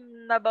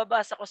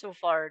nababasa ko so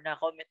far na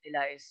comment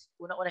nila is,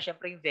 unang-una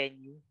siyempre yung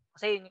venue.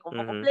 Kasi kung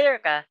player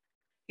ka,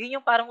 yun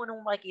yung parang unang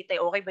makikita,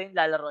 okay ba yung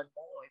lalaroan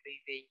mo, okay ba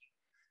yung venue.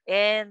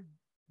 And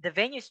the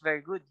venue is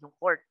very good, yung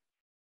court.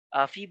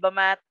 FIBA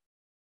mat,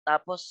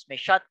 tapos may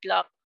shot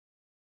clock.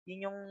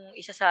 Yun yung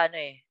isa sa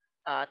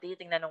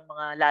titingnan ng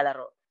mga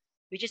lalaro.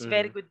 Which is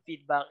very good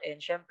feedback. And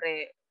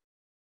syempre,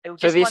 I So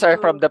just these want are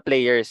from to, the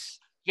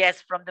players. yes,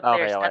 from the Okay,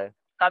 players. Not okay.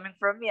 coming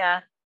from me,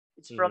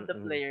 it's from the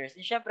Mm-hmm. players.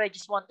 And syempre, I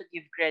just want to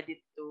give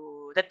credit to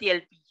the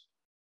TLP,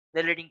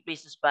 the Learning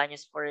Place of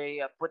Spanish, for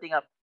putting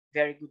up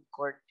very good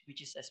court,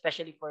 which is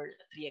especially for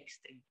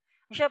 3x3.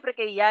 And syempre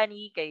kay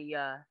Yani, kay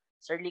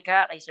Sir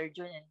Likha, kay Sir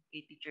Jun, and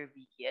kay Teacher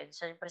Vicky. And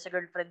syempre sa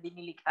girlfriend din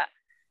ni Likha,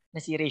 na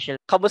si Rachel.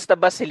 Kamusta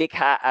ba si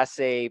Likha as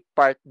a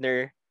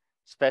partner,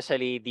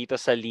 especially dito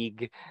sa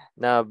league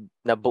na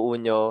nabuo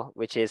nyo,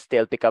 which is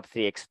TLP Cup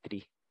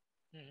 3x3?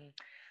 Mm-hmm.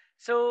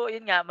 So,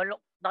 yun nga,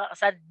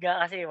 nakakasad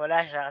nga kasi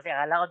wala siya. Kasi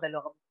akala ko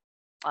dalawa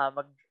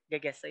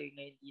mag-guest sa'yo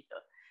ngayon dito.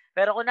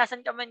 Pero kung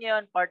nasan ka man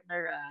ngayon,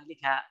 partner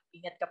Likha,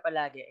 ingat ka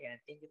palagi. Ayan,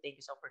 thank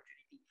you sa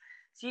opportunity.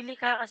 Si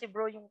Likha kasi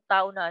bro, yung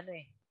tao na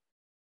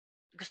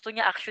gusto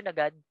niya action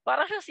agad.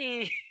 Para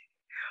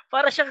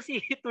siyang si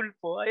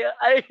Tulfo.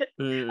 Ayaw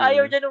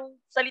Mm-hmm. niya nung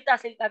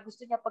salita-salita.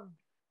 Gusto niya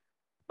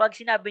pag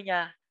sinabi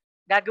niya,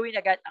 gagawin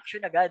agad,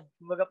 action agad.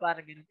 Kumbaga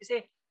parang ganun.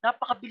 Kasi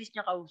napakabilis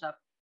niya kausap.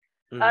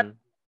 At Mm-hmm.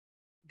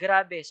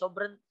 grabe,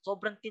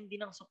 sobrang tindi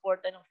ng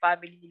suporta ng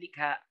family ni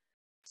Likha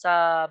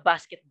sa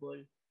basketball.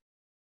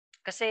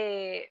 Kasi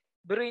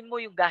biruin mo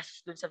yung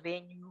gastos dun sa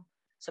venue,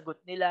 sagot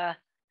nila.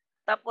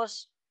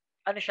 Tapos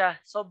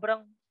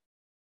sobrang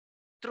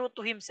true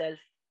to himself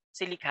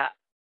si Likha.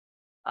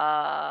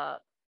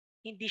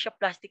 Hindi siya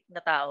plastic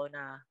na tao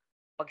na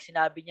pag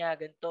sinabi niya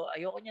ganito,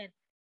 ayoko niyan.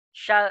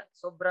 Siya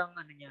sobrang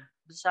niya.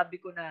 Sabi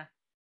ko na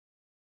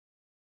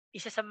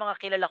isa sa mga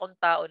kilala kong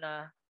tao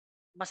na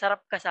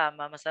masarap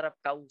kasama, masarap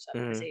kausap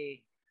Mm-hmm.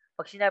 kasi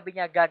pag sinabi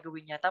niya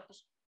gagawin niya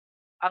tapos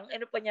ang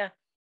pa niya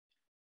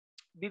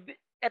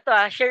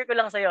share ko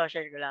lang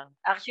share ko lang.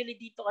 Actually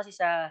dito kasi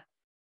sa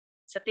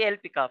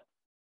TLP Cup,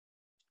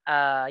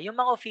 yung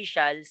mga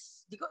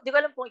officials, di ko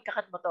alam kung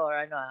ikakat mo to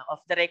or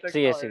off the record to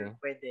Sige, or sige.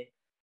 pwede.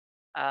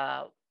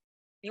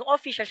 Yung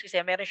officials kasi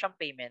meron siyang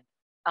payment.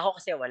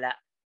 Ako kasi wala.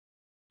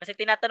 Kasi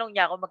tinatanong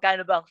niya ako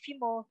magkano ba ang fee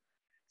mo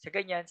sa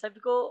ganyan. Sabi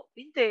ko,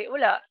 hindi,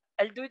 wala.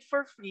 I'll do it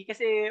for free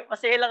kasi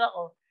masaya lang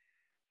ako.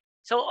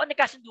 So,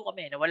 nagkasundo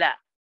kami na wala.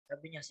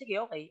 Sabi niya, sige,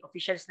 okay.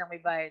 Officials na may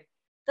bayad.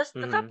 Tapos,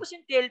 Mm-hmm. natapos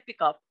yung TLP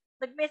Cup,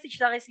 nag-message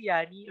sa akin si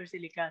Yani or si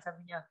Lika.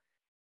 Sabi niya,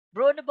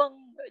 bro, ano bang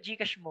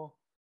Gcash mo?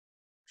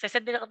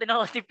 Sasend din ako din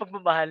ako ng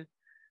pagmamahal.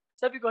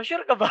 Sabi ko,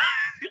 sure ka ba?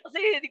 Kasi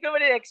hindi ko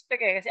naman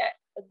expect eh. Kasi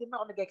hindi naman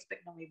ako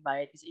nag-expect na may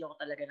bayad. Kasi ayoko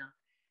talaga ng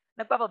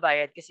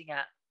nagpapabayad. Kasi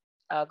nga,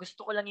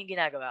 gusto ko lang yung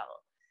ginagawa ko.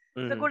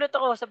 Mm-hmm. Nagulat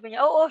ako. Sabi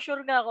niya, oo,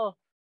 sure nga ako.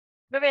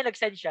 May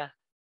nag-send siya.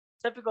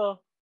 Sabi ko,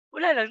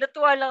 wala lang.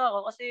 Natuwa lang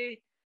ako. Kasi,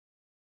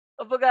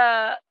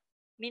 kumbaga,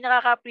 may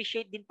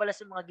nakaka-appreciate din pala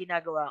sa mga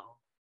ginagawa ko.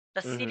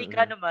 Tapos si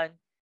Lika Mm-hmm. naman,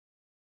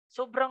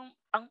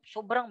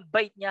 sobrang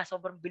bait niya,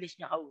 sobrang bilis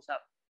niya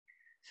kausap.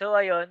 So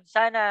ayun,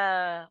 sana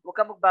huwag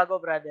kang magbago,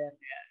 brother.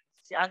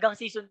 Hanggang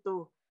season 2,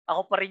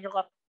 ako pa rin yung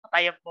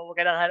katayap mo, huwag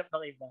ka nang hanap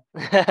ng iba.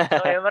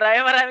 So ayun,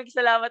 maraming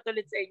salamat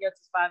ulit sa inyo at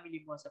sa family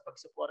mo sa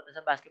pagsuporta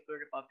sa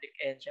Basketball Republic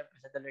and syempre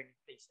sa The Learning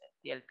Place at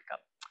TLP Cup.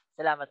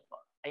 Salamat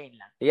po. Ayun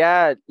lang.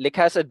 Yeah,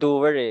 Likha's a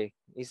doer eh.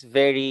 He's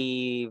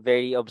very,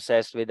 very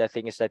obsessed with the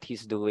things that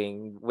he's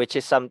doing, which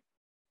is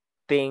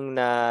something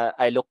na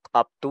I look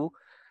up to.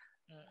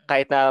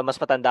 Kahit na mas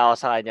matanda ako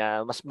sa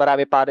kanya, mas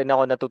marami pa rin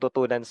ako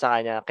natututunan sa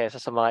kanya kaysa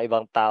sa mga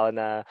ibang tao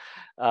na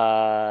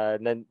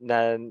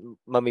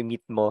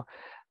mamimit mo.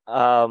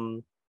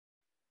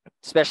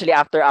 Especially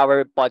after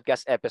our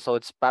podcast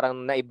episodes,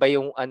 parang naiba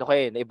yung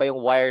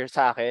wire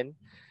sa akin.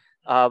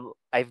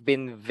 I've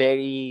been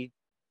very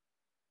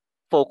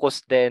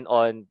focused then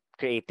on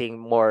creating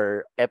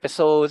more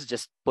episodes,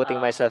 just putting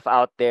myself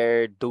out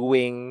there,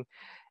 doing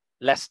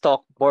less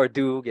talk, more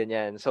do,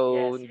 ganyan.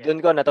 So, Yes. dun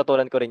ko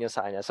natutunan ko rin yung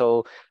sa kanya.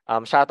 So,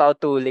 shout out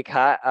to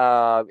Likha.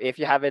 If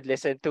you haven't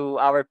listened to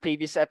our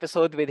previous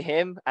episode with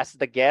him as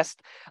the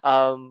guest,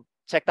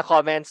 check the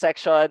comment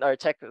section or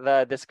check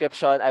the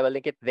description. I will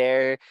link it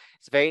there.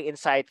 It's very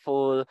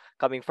insightful,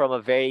 coming from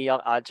a very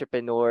young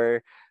entrepreneur.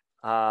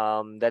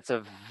 That's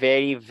a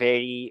very,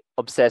 very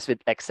obsessed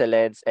with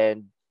excellence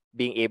and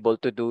being able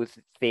to do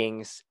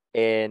things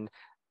in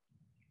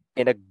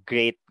a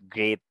great,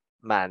 great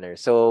manner.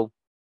 So,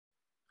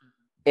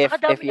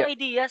 Saka if dami you niyang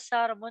ideas,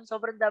 Ramon.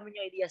 Sobrang dami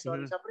niyang ideas.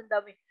 Sorry, Mhm. sobrang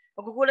dami.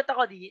 Magugulat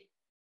ako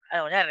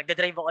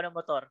nagdadrive ako ng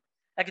motor.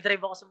 Nagdadrive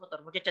ako sa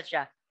motor. Mag-chat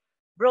siya.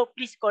 Bro,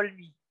 please call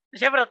me.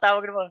 Siyempre,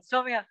 tawag naman.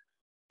 Sabi niya,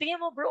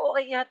 tingin mo bro,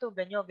 okay kaya to,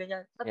 ganyan,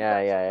 ganyan. Sabi ko,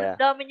 sobrang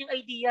Yeah. dami niyang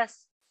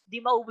ideas.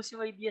 Di maubos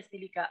yung ideas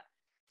ni Lika.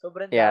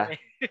 Sobrang Yeah.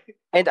 dami.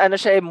 And ano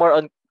siya, more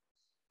on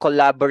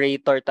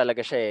collaborator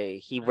talaga siya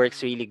eh. He works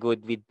Mm. really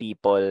good with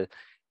people.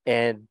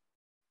 And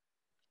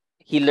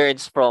he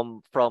learns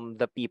from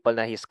the people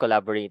that he's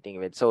collaborating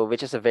with. So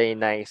which is a very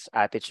nice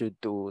attitude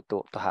to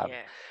have.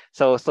 Yeah.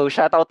 So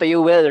shout out to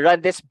you. We'll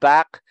run this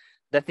back.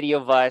 The three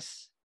of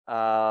us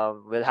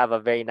will have a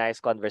very nice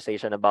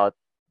conversation about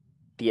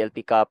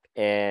TLP Cup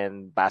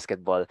and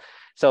basketball.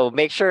 So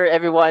make sure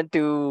everyone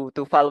to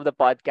follow the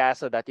podcast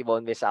so that you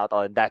won't miss out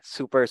on that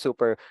super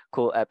super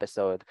cool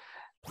episode.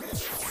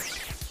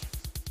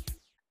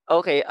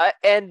 Okay,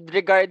 and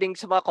regarding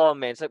sa mga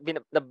comments,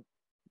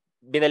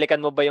 binalikan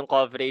mo ba yung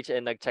coverage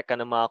and nag-check ka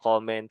ng mga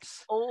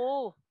comments?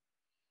 Oo.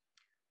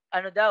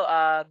 Ano daw,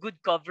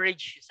 good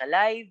coverage sa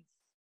live,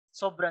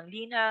 sobrang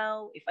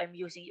linaw, if I'm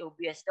using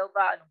OBS daw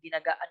ba, anong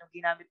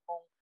ginamit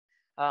mong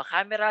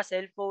camera,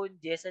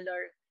 cellphone,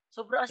 DSLR.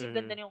 Sobrang kasing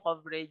ganda Mhm. ng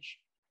coverage.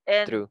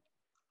 And True.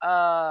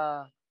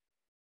 uh,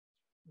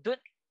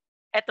 dun,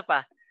 eto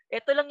pa,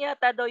 eto lang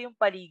yata daw yung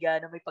paliga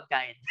na may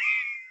pagkain.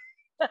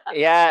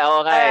 Yeah,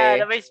 oo nga Na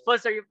eh. may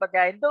sponsor yung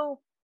pagkain.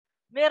 Though,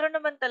 meron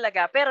naman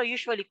talaga, pero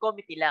usually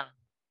committee lang.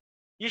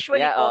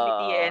 Usually Yeah,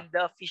 committee oo. and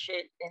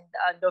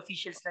the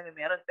officials lang yung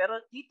meron.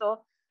 Pero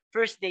dito,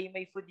 first day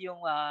may food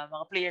yung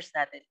mga players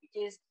natin, which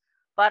is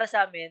para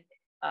sa amin,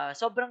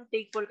 sobrang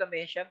thankful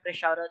kami. Syempre,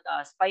 shoutout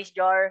Spice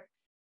Jar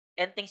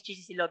and thanks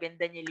GC Silog and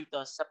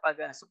Danielitos sa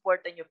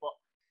pag-suporta nyo po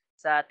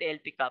sa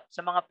TLP Cup,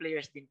 sa mga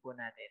players din po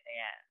natin.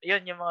 Ayan.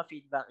 Yun yung mga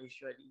feedback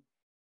usually.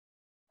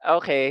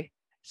 Okay.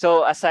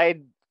 So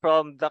aside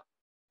from the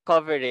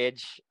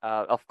coverage,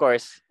 of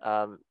course,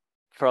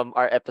 from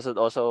our episode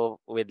also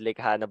with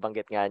Likha,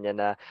 nabanggit nga niya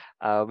na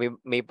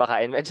may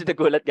pakain. Medyo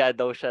nagulat nga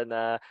daw siya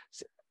na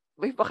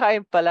may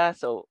pakain pala.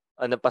 So,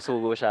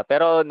 napasugo siya.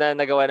 Pero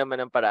nagawa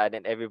naman ng paraan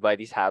and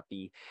everybody's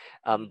happy.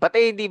 But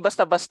hindi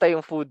basta-basta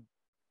yung food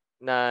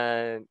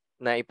na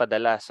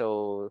ipadala.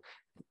 So,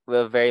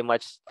 we're very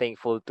much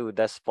thankful to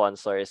the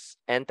sponsors.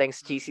 And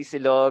thanks Cheesy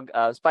Silog,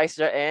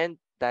 Spicer, and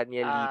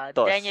Danielitos.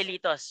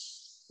 Danielitos.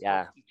 Ghost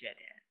Yeah. Kitchen.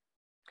 Yan.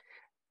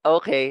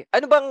 Okay.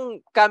 Ano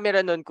bang camera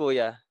nun,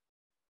 kuya?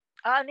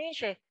 Ano yun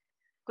siya?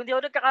 Kung di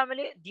ako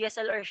nagkakamali,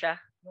 DSLR siya,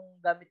 yung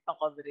gamit pang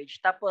coverage.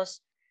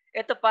 Tapos,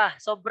 ito pa,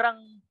 sobrang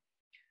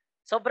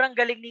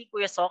galing ni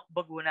Kuya Sok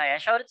Baguna.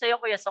 Yan. Shoutout sa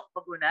iyo, Kuya Sok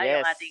Baguna,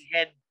 yung ating Yes.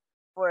 head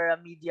for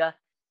media.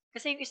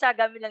 Kasi yung isa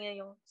gamit lang yan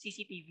yung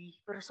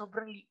CCTV, pero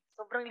sobrang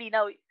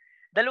linaw.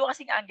 Dalawa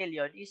kasing angle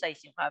yon, yung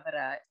size yung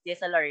camera,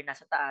 DSLR yung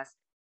nasa taas.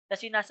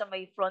 Tapos yung nasa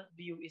may front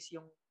view is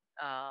yung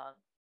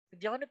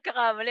hindi ako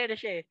nagkakamali na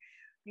siya eh.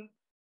 Yung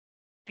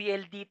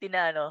PLDT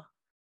na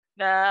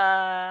na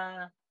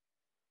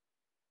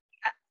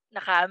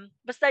na cam.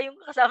 Basta yung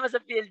kasama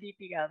sa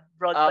PLDT cam,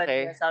 broadband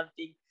Okay. niya,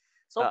 something.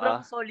 Oo. Sobrang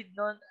solid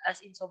nun,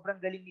 as in sobrang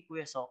galing ni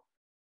Kuya Sok.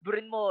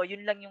 Durin mo,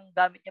 yun lang yung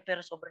gamit niya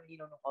pero sobrang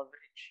linaw ng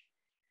coverage.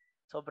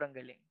 Sobrang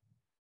galing.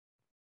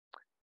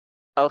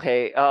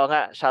 Okay. Oo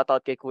nga.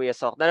 Shoutout kay Kuya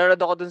Sok. Nanonood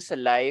ako dun sa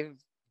live,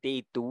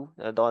 day 2.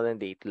 Nanonood ako ng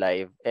day 2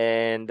 live.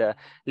 And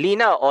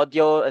linaw.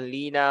 Audio, ang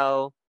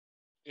linaw.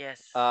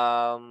 Yes.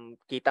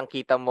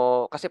 Kitang-kita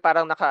mo. Kasi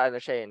parang naka,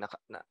 siya eh.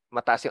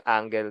 Mataas yung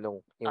angle yung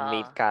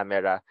main Ah,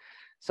 camera.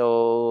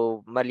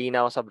 So,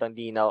 malinaw. Sobrang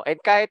linaw. And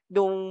kahit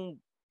nung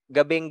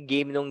gabing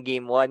game nung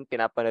game 1,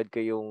 pinapanood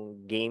ko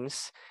yung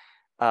games.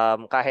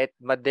 Kahit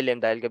madilim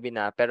dahil gabi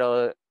na,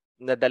 pero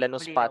nadala nung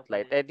malinaw pa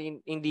spotlight,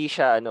 rin. hindi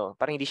siya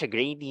parang hindi siya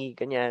grainy,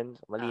 ganyan,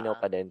 malinaw Ah,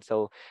 pa din.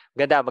 So,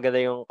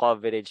 maganda yung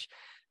coverage.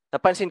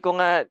 Napansin ko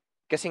nga,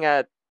 kasi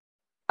nga,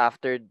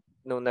 after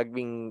nung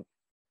naging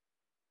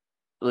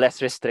less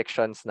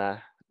restrictions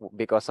na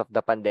because of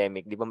the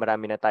pandemic, di ba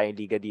marami na tayong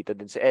liga dito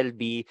din sa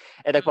LB,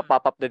 and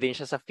nagpa-pop up na din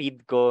siya sa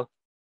feed ko.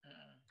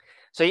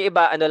 So yung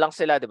iba, lang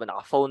sila, di ba,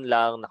 naka-phone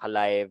lang,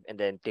 naka-live, and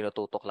then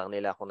tinututok lang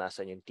nila kung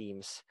nasan yung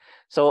teams.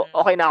 So,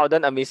 okay na ako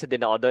doon, amazed din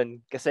ako doon.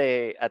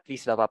 Kasi at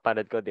least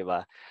napapanood ko, di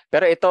ba?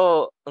 Pero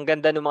ito, ang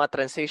ganda ng mga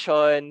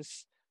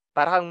transitions,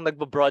 parang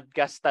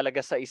nagbo-broadcast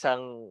talaga sa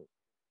isang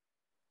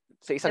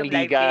yung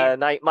live game. liga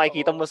na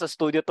makikita mo Oo. sa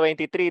Studio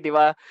 23, di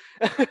ba?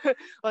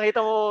 Makita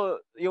mo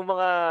yung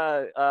mga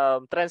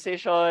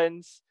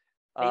transitions,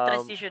 May um,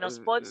 transition ng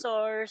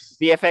sponsors,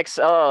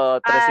 VFX,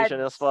 transition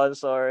ng ads,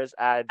 sponsors,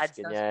 ads, ads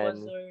ng ganyan.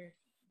 sponsor.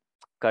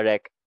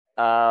 Correct.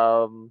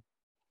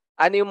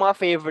 Ano yung mga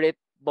favorite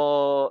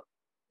mo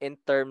in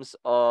terms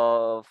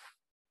of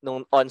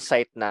nung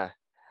on-site na?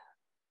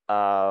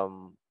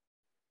 Um,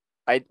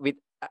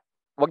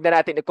 wag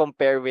na natin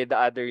i-compare with the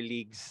other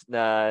leagues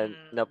na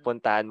Mm.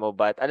 napuntahan mo,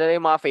 but ano na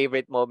yung mga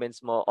favorite moments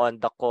mo on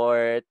the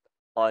court,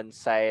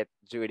 on-site,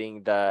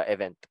 during the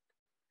event?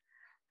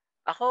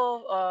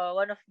 Ako,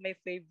 one of my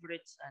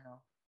favorites,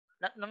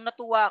 nung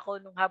natuwa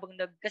ako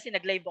kasi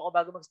nag-live ako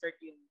bago mag-start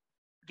yung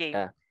game,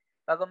 Yeah.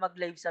 bago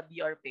mag-live sa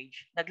BR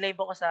page, nag-live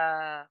ako sa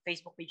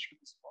Facebook page ko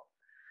mismo.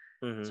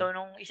 Mhm. So,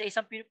 nung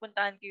isa-isang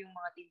pinupuntahan ko yung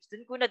mga teams,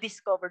 doon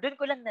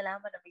ko lang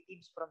nalaman na may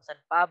teams from San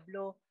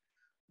Pablo,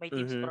 may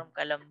teams Mhm. from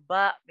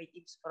Calamba, may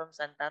teams from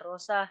Santa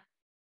Rosa.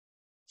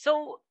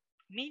 So,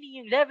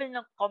 meaning yung level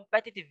ng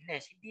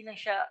competitiveness, hindi lang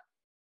siya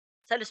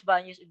sa Los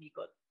Baños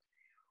umikot.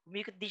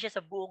 Umikot din siya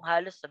sa buong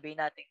halos, sabihin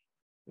natin,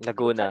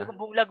 Laguna.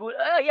 Salubong Laguna.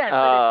 Yan,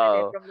 pwede.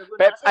 Oo. From Laguna.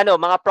 Kasi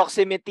Mga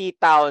proximity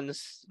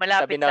towns tabi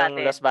malapit sa ng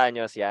atin. Los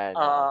Baños yan.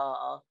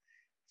 Oo.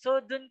 So,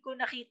 dun ko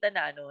nakita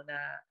na na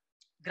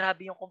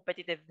grabe yung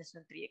competitiveness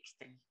ng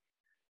 3x3.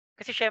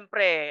 Kasi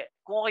syempre,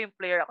 kung ako yung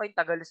player, ako yung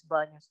taga Los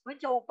Baños,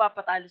 hindi ako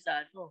papatalo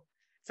sa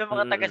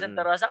mga taga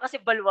Santa Mm. Rosa kasi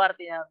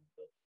baluarte namin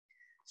to.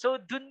 So,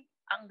 dun,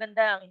 ang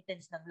ganda, ang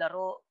intense ng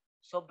laro.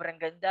 Sobrang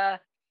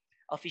ganda.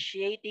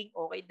 Officiating,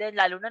 okay din.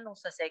 Lalo na nung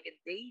sa second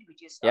day, which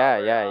is our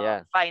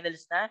Yeah.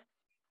 finals na.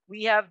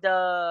 We have the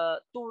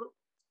two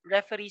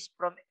referees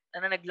from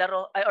na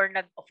naglaro or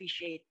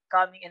nag-officiate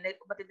coming and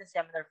umatid ng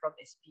seminar from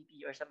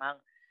SPP or Samahang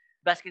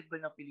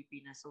Basketball ng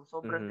Pilipinas. So,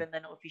 sobrang Mhm. ganda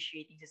ng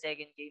officiating sa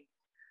second game.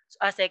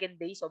 Second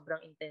day, sobrang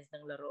intense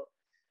ng laro.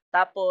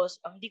 Tapos,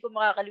 ang hindi ko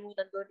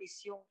makakalimutan doon is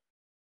yung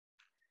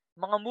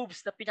mga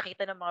moves na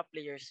pinakita ng mga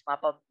players.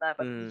 Mapa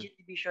Mhm. midget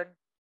division,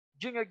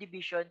 junior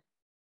division,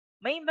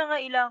 may mga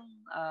ilang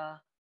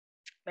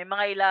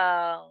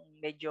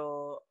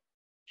medyo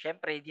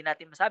syempre hindi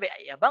natin masabi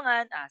ay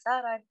abangan,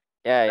 asaran.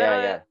 Pero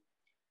Yeah.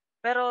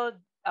 pero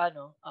at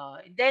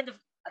the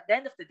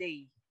end of the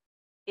day,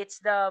 it's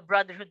the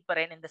brotherhood pa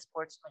rin and the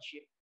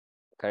sportsmanship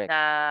Correct.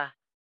 na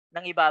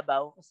nang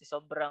ibabaw kasi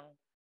sobrang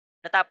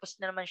natapos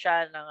na naman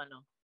siya ng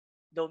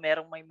though may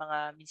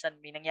mga minsan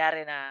may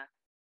nangyari na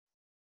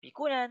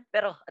pikunan,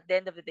 pero at the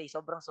end of the day,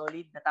 sobrang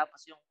solid.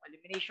 Natapos yung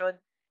elimination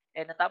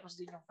and natapos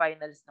din yung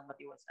finals ng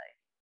matiwasay.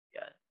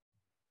 Yan.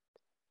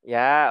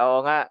 Yeah,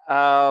 oo nga.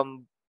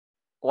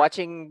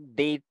 Watching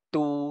day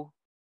 2,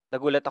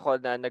 nagulat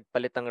ako na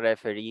nagpalit ng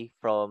referee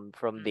from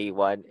day Mm.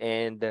 1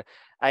 and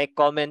I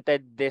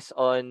commented this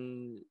on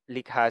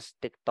Likha's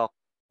TikTok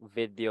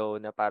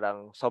video na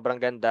parang sobrang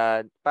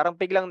ganda. Parang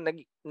biglang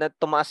na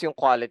tumaas yung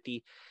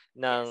quality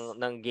Yes.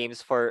 ng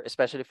games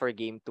especially for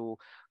game 2.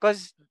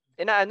 Cause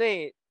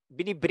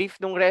binibrief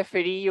nung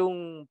referee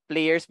yung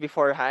players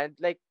beforehand.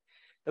 Like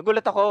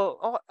nagulat ako,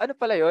 oh, ano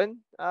pala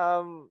 'yun?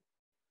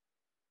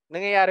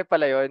 Nangyayari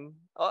pala yun.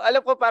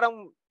 Alam ko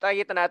parang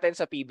nakikita natin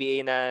sa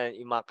PBA na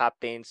yung mga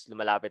captains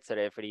lumalapit sa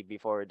referee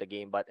before the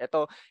game. But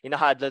ito,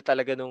 hina-huddle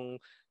talaga nung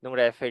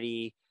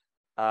referee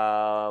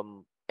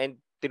and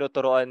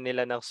tinuturuan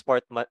nila ng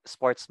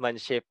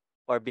sportsmanship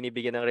or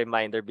binibigyan ng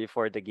reminder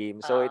before the game.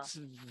 So Ah, it's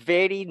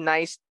very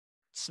nice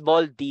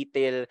small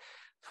detail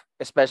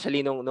especially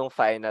nung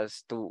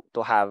finals to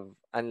have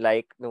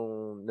unlike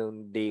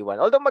nung day 1.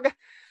 Although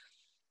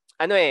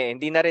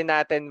hindi na rin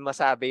natin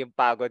masabi yung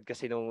pagod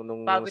kasi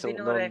pagod din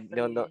ng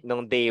referee.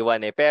 nung day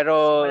 1 eh.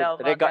 Pero Simula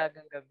umaga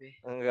hanggang gabi.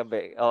 ang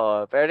gabi.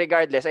 Oo. Pero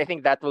regardless, I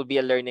think that will be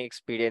a learning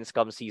experience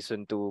come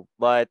season 2.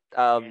 But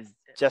Yes.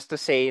 just to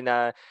say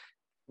na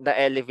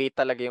na-elevate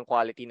talaga yung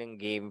quality ng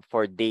game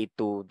for day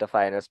 2, the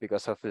finals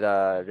because of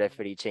the Mm.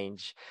 referee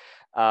change.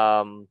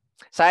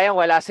 Sayang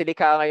wala si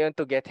Likha ngayon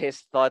to get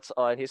his thoughts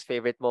on his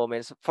favorite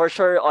moments. For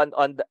sure on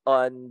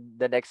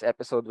the next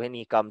episode when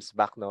he comes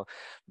back, no.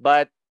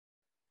 But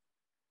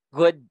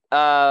good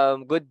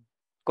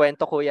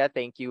kwento kuya.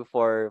 Thank you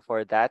for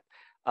that.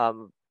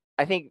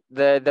 I think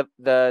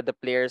the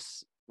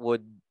players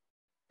would,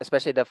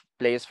 especially the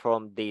players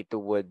from day 2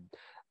 would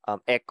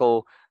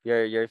echo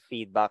your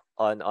feedback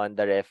on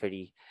the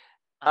referee.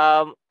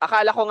 Ah.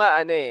 Akala ko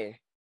nga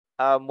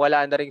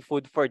wala na ring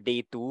food for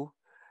day 2.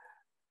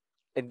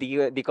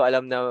 Hindi ko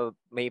alam na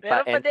may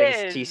pa Meron pa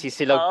entrance din. cheesy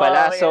silog Oo,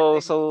 pala. may So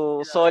entrance so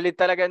sila. solid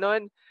talaga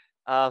nun.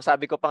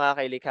 Sabi ko pa nga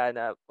kay Likha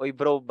na, "Uy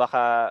bro,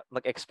 baka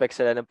mag-expect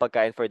sila ng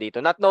pagkain for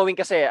dito." Not knowing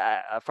kasi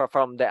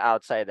from the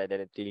outside, I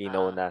didn't really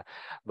know Ah, na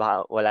baka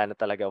wala na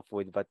talaga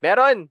food. But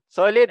meron!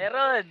 Solid!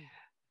 meron.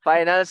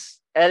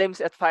 Finals, elims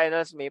at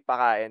finals may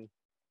pakain.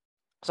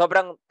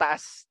 Sobrang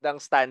taas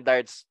ng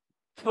standards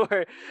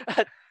for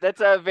that's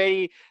a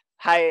very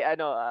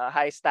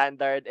high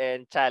standard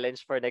and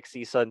challenge for next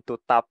season to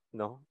top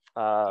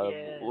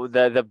Yes.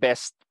 the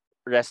best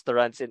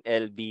restaurants in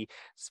LB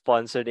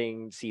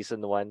sponsoring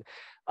season 1.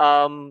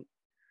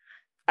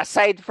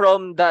 Aside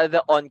from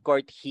the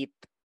on-court heat,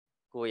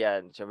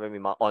 kuya, syempre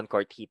may mga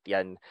on-court heat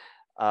yan.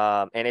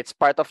 And it's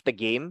part of the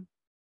game.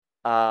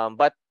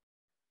 But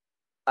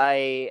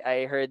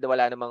I heard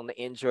wala namang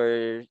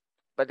na-injure,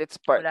 but it's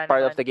Wala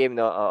part of naman. the game,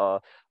 no? Oo.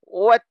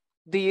 What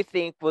do you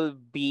think will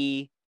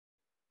be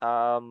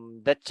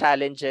the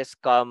challenges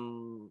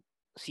come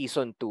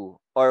season 2?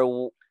 Or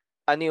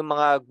ano yung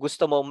mga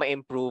gusto mo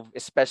ma-improve,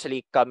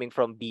 especially coming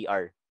from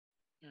BR?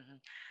 Mhm.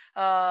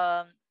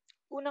 Um,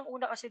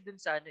 unang-una kasi dun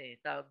sa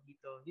tawag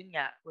dito, yun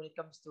nga, when it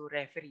comes to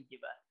referee, di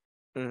ba?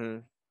 Mhm.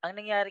 Ang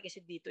nangyari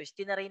kasi dito is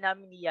tinaray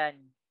namin yan.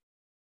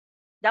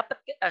 Dapat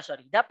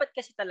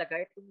kasi talaga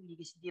itong league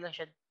is hindi lang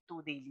siya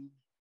 2-day league.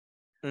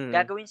 Mhm.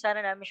 Gagawin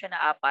sana namin siya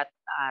na 4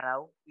 na araw,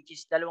 which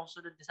is 2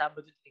 sunod na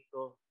Sabado at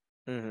Linggo.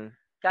 Mhm.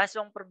 Kaso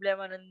ang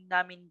problema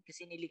namin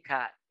kasi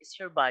nilikha is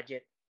your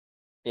budget.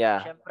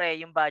 Yeah.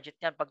 Siyempre, yung budget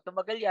niyan, pag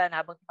tumagal yan,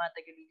 habang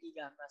tumatagal yung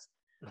liga, mas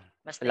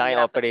Laking nahihirapan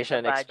kayo sa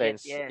operation budget.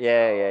 expense. Yes,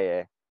 oo.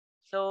 Yeah.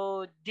 So,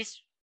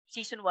 this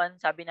season 1,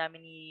 sabi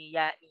namin ni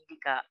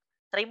Lika,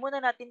 try muna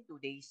natin 2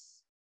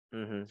 days.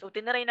 Mhm. So,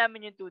 tinaray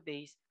namin yung 2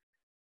 days.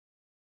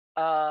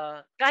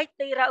 kahit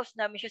nairaos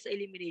namin siya sa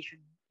elimination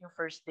yung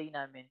first day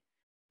namin,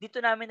 dito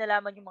namin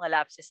nalaman yung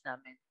mga lapses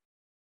namin.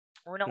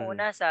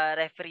 Unang-una sa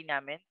referee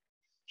namin.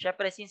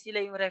 Syempre, since sila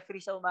yung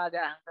referee sa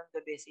umaga hanggang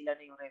gabi, sila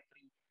na yung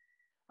referee.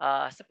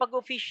 Sa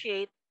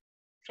pag-officiate,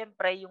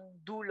 syempre, yung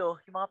dulo,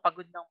 yung mga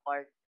pagod ng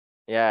part.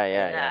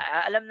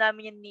 Yeah. Alam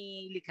namin yan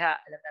ni Likha.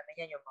 Alam namin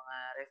yan yung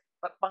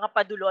mga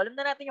padulo. Alam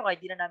na natin yung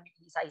kahit di na namin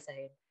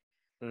isa-isahin.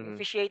 Yung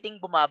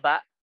officiating bumaba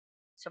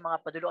sa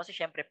mga padulo kasi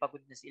syempre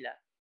pagod na sila.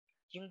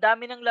 Yung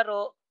dami ng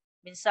laro,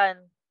 minsan,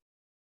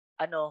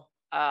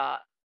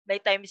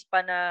 may times pa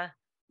na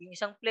yung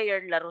isang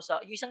player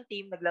yung isang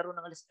team naglaro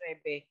ng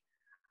 9:00,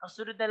 ang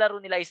sunod na laro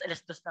nila is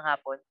 2:00 ng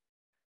hapon.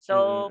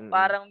 So,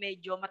 parang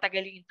medyo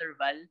matagal yung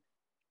interval.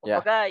 Yeah.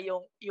 Kumbaga,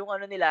 yung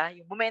ano nila,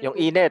 yung momentum, Yung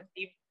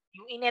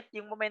init.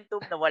 yung momentum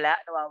nawawala.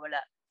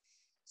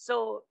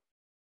 So,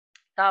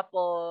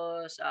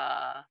 tapos,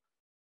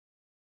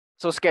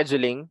 So,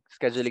 scheduling ng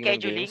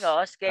games.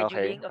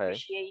 scheduling, Okay.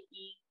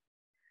 officiating,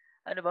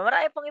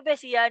 marami pang iba.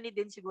 Si Yani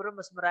din siguro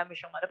mas marami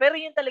siyang pero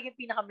yun talaga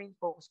yung pinaka main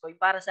focus ko. Yung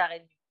para sa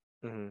akin,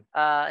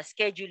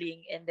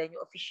 scheduling and then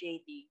yung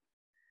officiating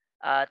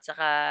at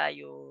saka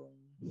yung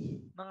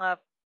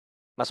mga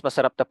Mas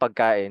masarap na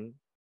pagkain.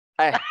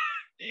 Ay.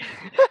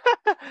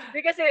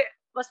 Hindi kasi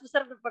mas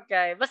masarap ng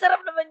pagkain.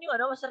 Masarap naman yung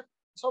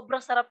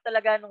sobrang sarap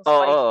talaga nung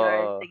Spice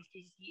Girl, Oo. thanks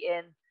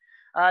and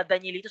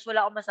Danielitos.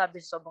 Wala akong masabi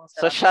sa sobrang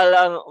sarap. Social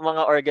ang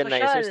mga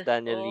organizers, Social. Oo.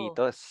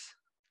 Danielitos.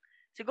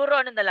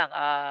 Siguro na lang,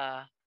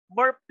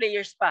 more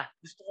players pa.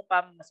 Gusto ko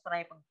pa mas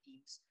marami pang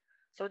teams.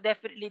 So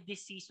definitely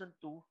this season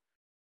 2,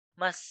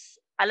 mas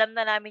alam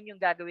na namin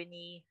yung gagawin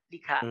ni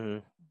Likha.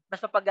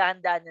 Mas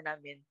mapaghahandaan na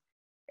namin.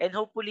 And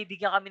hopefully,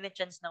 bigyan kami ng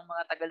chance ng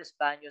mga Taga-Los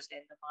Baños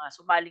and ng mga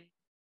sumaling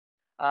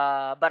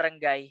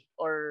barangay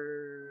or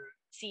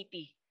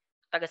city.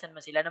 Tagasan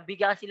man sila. Nang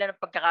bigyan sila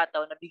ng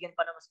pagkakataon na bigyan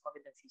pa ng mas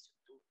magandang season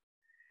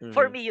 2.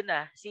 For me, yun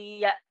na.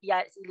 Si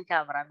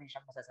Likha, marami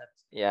siyang masasabi.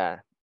 Yeah.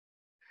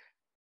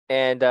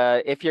 And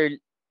if you're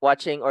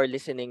watching or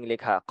listening,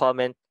 Likha,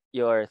 comment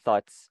your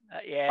thoughts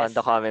on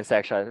the comment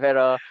section.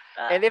 Pero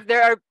and if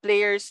there are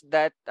players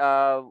that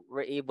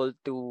were able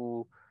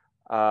to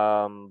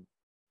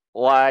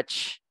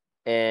watch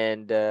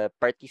and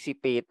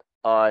participate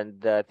on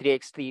the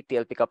 3x3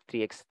 TLP Cup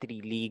 3x3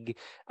 League,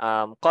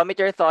 comment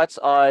your thoughts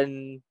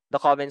on the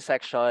comment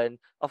section.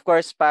 Of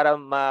course, para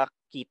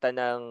makita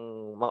ng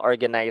mga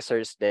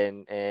organizers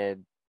din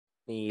and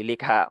ni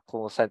Likha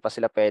kung saan pa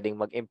sila pwedeng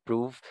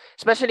mag-improve.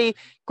 Especially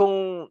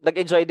kung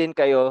nag-enjoy din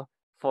kayo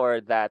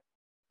for that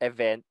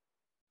event,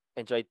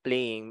 enjoyed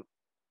playing,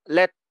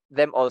 let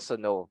them also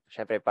know.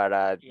 Syempre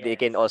para they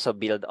can also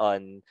build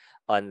on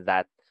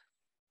that.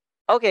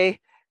 Okay.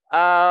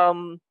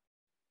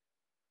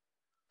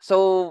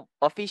 So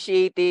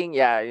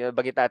officiating, yung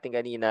bagit natin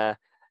kanina,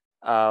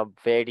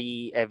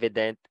 very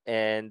evident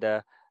and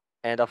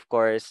of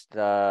course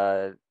the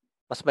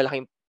mas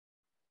malaking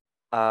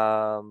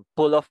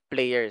pool of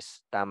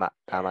players. Tama.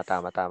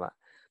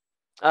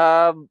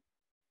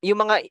 Yung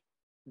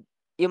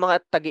mga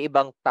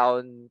taga-ibang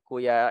town,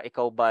 kuya,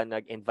 ikaw ba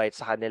nag-invite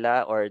sa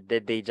kanila or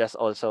did they just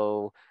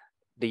also,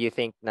 do you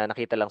think na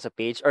nakita lang sa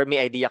page or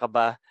may idea ka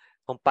ba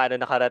kung paano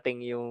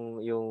nakarating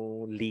yung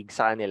league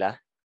sa kanila?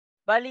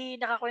 Bali,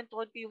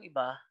 nakakwentuhan ko yung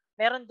iba.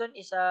 Meron doon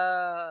isa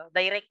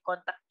direct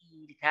contact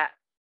ni Likha,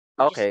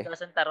 which is the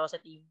Santa Rosa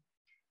team.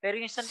 Pero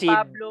yung San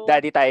Pablo,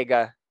 Daddy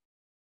Taiga.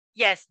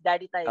 Yes,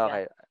 Daddy Taiga.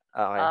 Okay.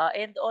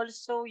 And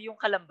also yung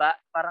Kalamba,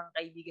 parang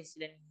kaibigan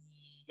sila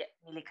ni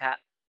Likha.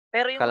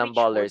 Pero yung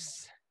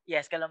Kalamballers. Richwood,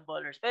 yes,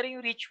 Kalamballers. Pero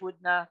yung Richwood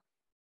na,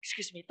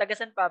 taga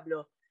San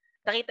Pablo,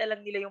 nakita lang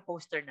nila yung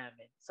poster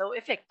namin. So,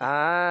 effective.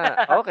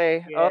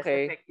 Okay. Yes,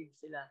 okay. effective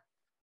sila.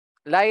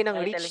 Layo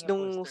ng reach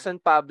nung San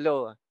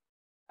Pablo.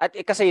 At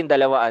kasi yung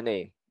dalawa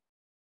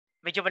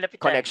medyo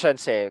malapit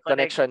connections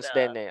connections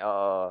din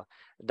Oo.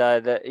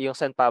 Yung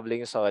San Pablo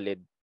yung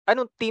solid.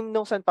 Anong team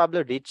nung San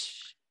Pablo?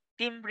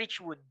 Team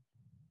Richwood.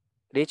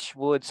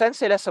 Saan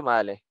sila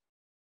sumali?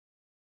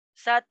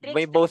 Sa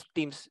May both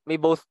teams.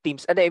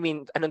 I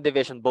mean, anong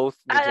division? Both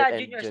midget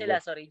and junior junior.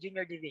 Sila, sorry.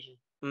 Junior division.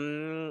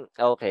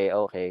 Okay.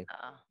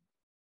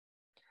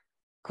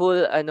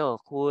 Cool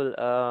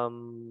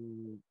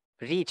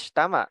reach,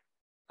 tama.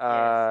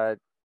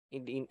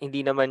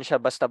 Hindi naman siya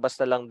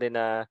basta-basta lang din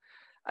na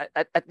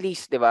at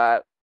least, 'di ba?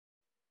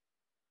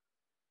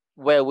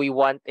 Well, we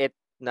want it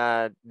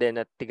na din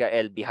na tiga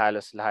LB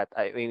halos lahat.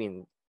 I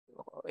mean,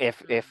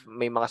 if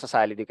may mga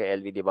sasali din kay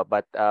LB, 'di ba?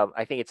 But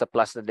I think it's a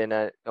plus na din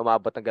na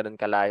umabot ng ganun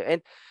kalayo. And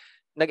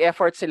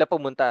nag-effort sila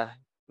pumunta.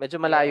 Medyo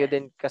malayo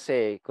din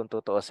kasi kung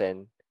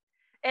tutuusin.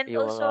 And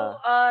also,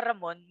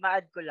 Ramon,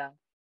 ma-add ko lang.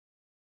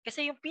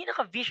 Kasi yung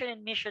pinaka-vision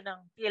and mission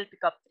ng TLP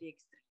Cup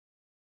 3x3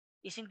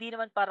 is hindi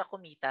naman para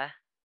kumita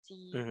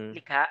si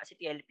Likha, si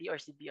TLP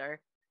or si BR.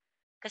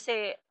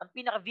 Kasi ang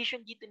pinaka-vision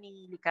dito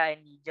ni Likha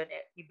ni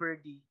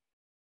Birdie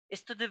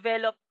is to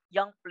develop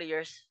young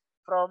players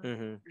from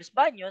Los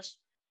Baños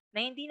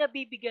na hindi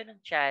nabibigyan ng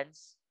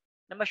chance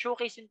na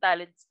ma-showcase yung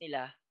talents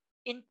nila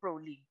in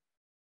Pro League.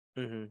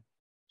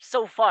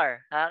 So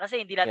far,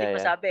 kasi hindi natin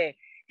masabi.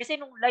 Kasi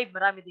nung live,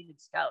 marami din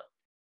nag-scout.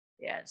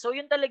 Yan. So,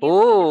 yun talaga yung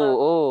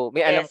pinaka...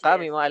 May alam Yes, ka,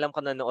 may yes. mga alam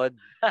ka nanood.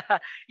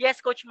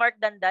 Yes, Coach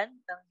Mark Dandan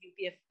ng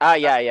UPF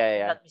Yeah. basketball,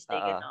 if I'm not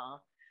mistaken.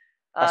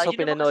 So Yun naman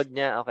kasi, pinanood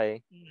niya, okay.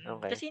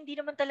 Okay. kasi hindi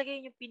naman talaga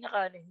yun yung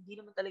hindi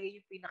naman talaga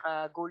yung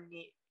pinaka goal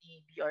ni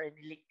BR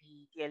and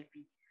ni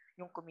TLP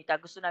yung kumita.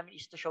 Gusto namin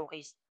is to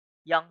showcase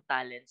young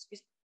talents.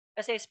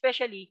 Kasi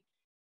especially,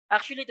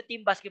 actually, the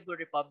Team Basketball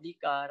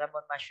Republic,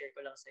 Ramon, ma-share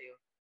ko lang sa'yo.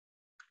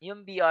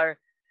 Yung BR,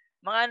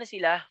 mga ano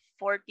sila,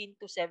 14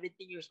 to 17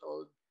 years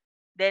old.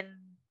 Then,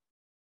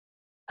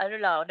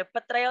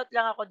 nagpa-tryout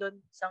lang ako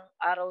doon isang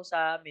araw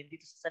sa amin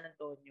dito sa San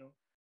Antonio.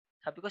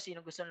 Sabi ko, sino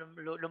gusto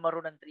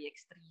lumaro ng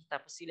 3x3?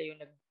 Tapos sila yung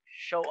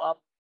nag-show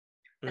up.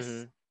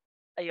 Tapos,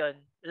 ayun,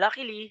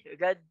 luckily,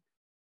 God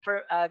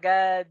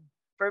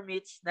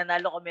permits,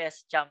 nanalo kami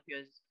as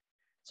champions.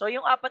 So,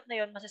 yung apat na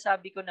yun,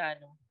 masasabi ko na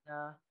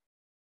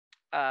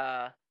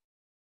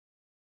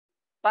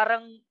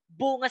parang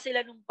bunga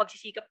sila nung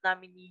pagsisikap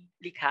namin ni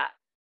Likha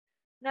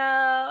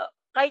na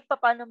kahit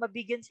papaano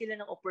mabigyan sila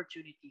ng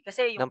opportunity.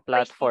 Kasi yung ng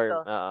price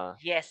platform.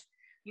 dito, yes,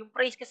 yung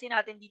price kasi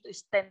natin dito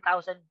is 10,000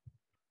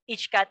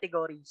 each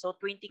category. So,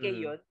 20K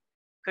yun.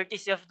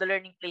 Courtesy of the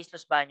Learning Place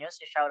Los Baños.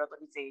 Shoutout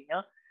ulit sa inyo.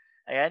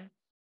 Ayan.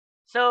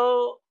 So,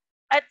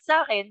 at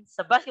sa akin,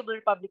 sa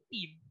Basketball Republic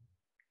team,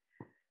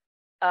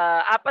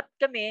 4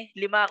 kami,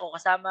 5 ako,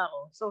 kasama ako.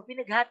 So,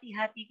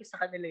 pinaghati-hati ko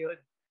sa kanila yun.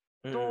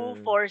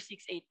 2, 4,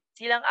 6, 8.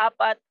 Silang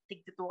 4,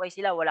 tig-2K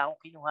sila, wala akong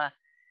kinuha.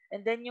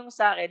 And then yung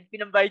sa akin,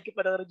 pinambayad ko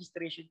pa ng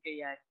registration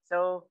kay yan.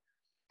 So,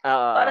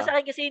 para sa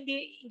akin kasi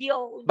hindi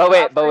ako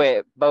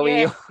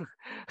bawi yes. yung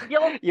Hindi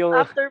ako yung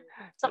after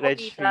sa reg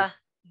fee. kumita.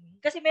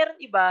 Kasi meron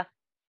iba.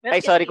 Ay,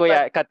 sorry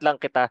kuya, cut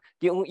lang kita.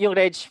 Yung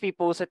reg fee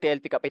po sa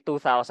TLP Cup ay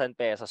 2,000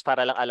 pesos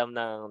para lang alam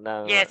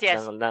Yes.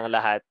 ng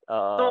lahat.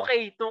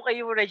 2K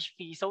yung reg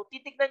fee. So,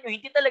 titignan nyo,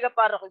 hindi talaga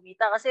para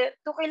kumita. Kasi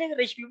 2K lang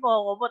reg fee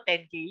mo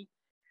 10K.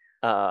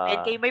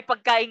 10K, may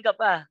pagkain ka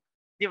pa.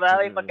 Di ba?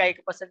 May pagkain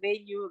ka pa sa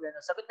venue.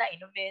 Gano'n. Sagot na,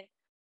 inumin.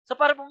 So,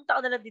 para pumunta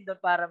ka na lang din doon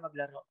para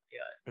maglaro.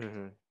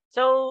 Yun.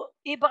 So,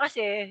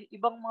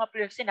 ibang mga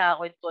players kasi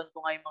nakakwentuhan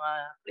ko nga yung mga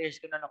players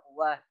ko na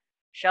nakuha.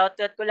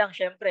 Shoutout ko lang,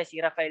 syempre, si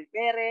Rafael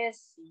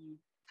Perez, si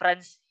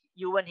Franz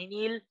Yuan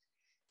Hinil,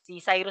 si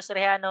Cyrus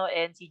Rehano,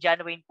 and si John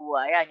Wayne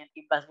Pua. Ayan, yung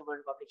Team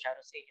Basketball Republic,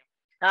 shoutout sa inyo.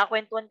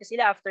 Nakakwentuhan kasi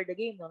sila after the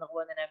game, no,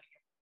 nakuha na namin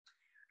yung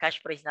cash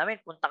prize namin.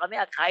 Punta kami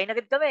at kain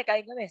kami.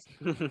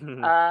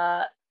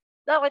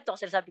 Nakakwento ko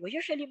sila, sabi ko,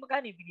 usually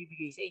magkano yung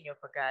binibigay sa inyo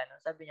pagka ano?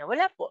 Sabi niya,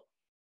 wala po.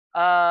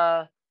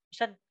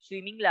 Minsan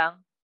swimming lang,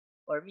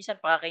 or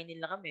minsan pakakainin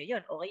lang kami.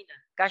 Yun, okay na.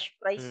 Cash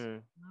prize,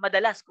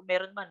 madalas, kung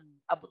meron man,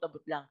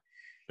 abot-abot lang.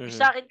 Yung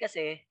sa akin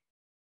kasi,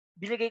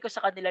 binigay ko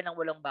sa kanila ng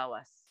walang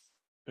bawas.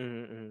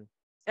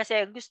 Kasi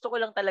gusto ko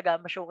lang talaga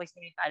ma-showcase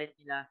nila yung talent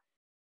nila.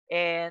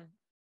 And,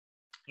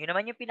 yun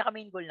naman yung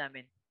pinaka-main goal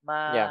namin.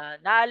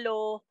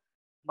 Manalo,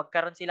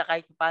 magkaroon sila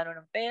kahit paano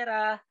ng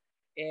pera,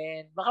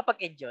 and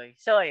makapag-enjoy.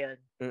 So,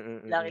 ayun.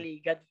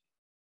 Luckily, God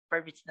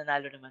permits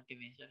nanalo naman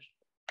kami. So,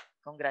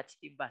 congrats,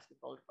 Team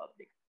Basketball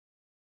Republic.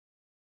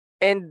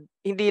 And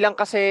hindi lang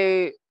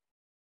kasi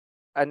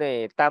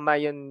tama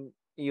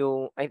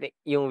I think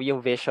yung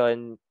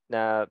vision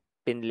na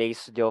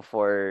pinlace nyo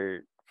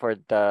for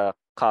the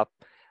cup.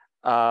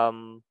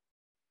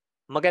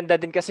 Maganda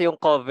din kasi yung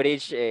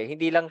coverage eh.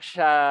 Hindi lang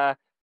siya,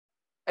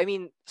 I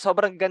mean,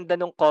 sobrang ganda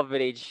ng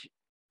coverage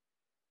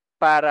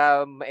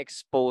para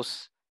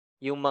ma-expose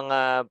yung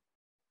mga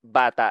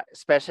bata.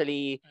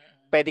 Especially,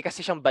 pwede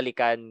kasi siyang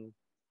balikan.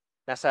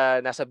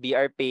 Nasa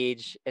BR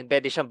page, and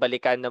pwede siyang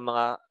balikan ng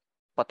mga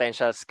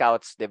potential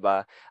scouts, 'di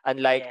ba?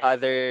 Unlike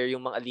other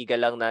yung mga liga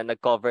lang na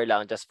nag-cover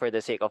lang just for the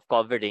sake of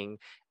covering.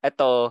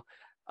 Ito,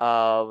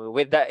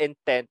 with the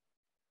intent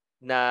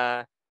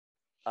na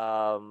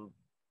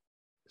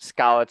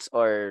scouts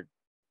or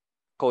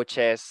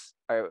coaches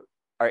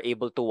are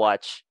able to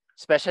watch,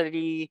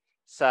 especially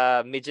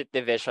sa midget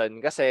division,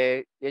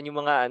 kasi yan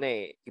yung mga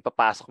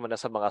ipapasok mo na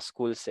sa mga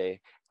schools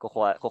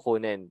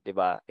kukunin, 'di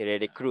ba?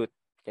 I-recruit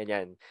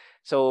ganyan.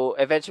 So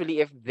eventually,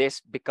 if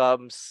this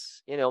becomes,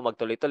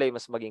 magtuloy-tuloy,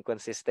 mas maging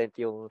consistent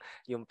yung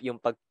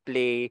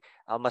pag-play,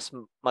 mas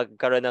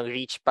magkaroon ng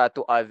reach pa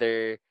to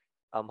other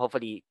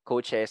hopefully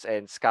coaches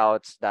and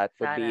scouts that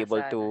would be able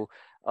to,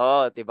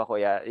 diba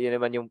kuya, yun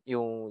naman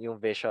yung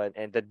vision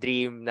and the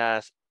dream na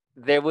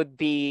there would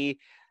be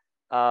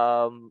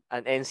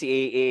an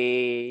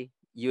NCAA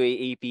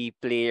UAAP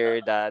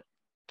player that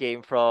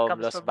came from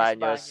Los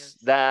Baños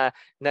na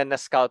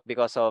scout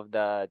because of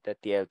the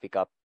TLP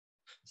Cup.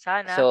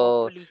 Sana,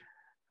 so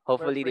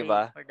hopefully, di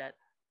ba? For that.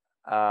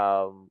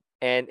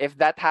 And if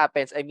that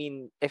happens,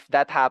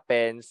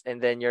 and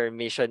then your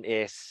mission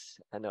is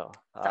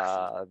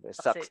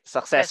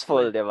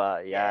successful, di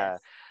ba? Yeah.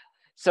 Yes.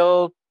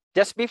 So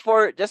just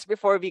before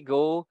we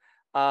go,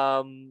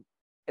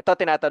 ito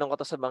tinatanong ko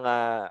to sa mga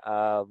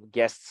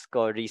guests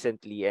ko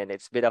recently, and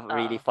it's been a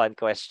really fun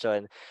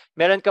question.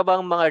 Meron ka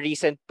bang mga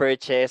recent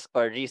purchase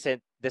or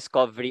recent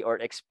discovery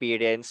or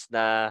experience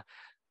na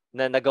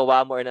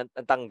nagawa mo or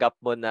natanggap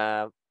mo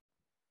na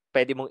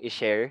pwede mong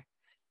i-share?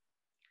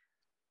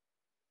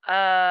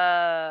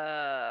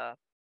 Ah,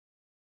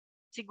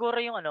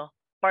 siguro yung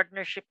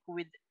partnership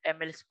with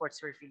ML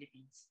Sportswear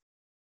Philippines.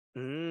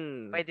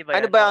 Pwede ba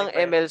Ano yun? ba Okay ang ba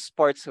yun? ML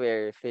Sportswear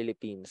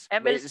Philippines?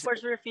 ML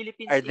Sportswear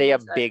Philippines Are they a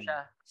is big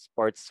siya.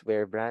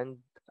 sportswear brand?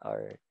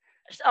 Or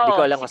hindi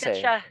ko Oo, alam sikat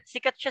kasi. siya.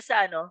 Sikat siya sa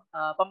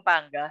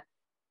Pampanga.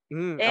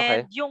 Okay.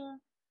 And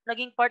yung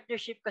naging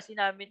partnership kasi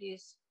namin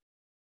is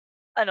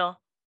ano,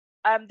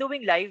 I'm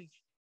doing live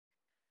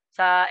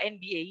sa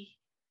NBA.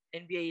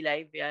 NBA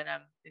live, yan.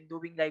 I'm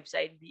doing live sa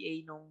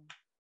NBA nung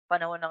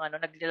panahon ng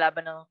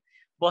naglalaban ng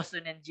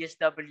Boston and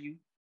GSW.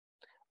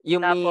 You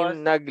Tapos,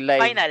 mean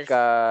nag-live finals.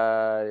 ka,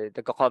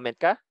 nagko-comment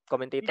ka?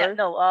 Commentator?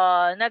 No,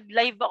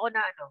 nag-live ako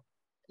na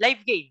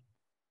live game.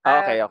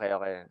 Okay, okay,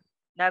 okay.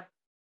 Nag,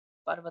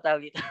 paano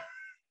matawag dito?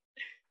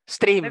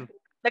 Stream.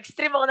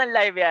 Nag-stream ako ng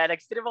live, yan.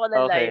 Nag-stream ako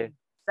ng live Okay.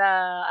 sa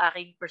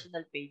aking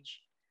personal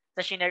page.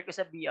 Sa shinare ko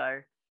sa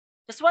BR.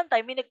 Tapos one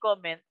time, may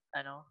nag-comment,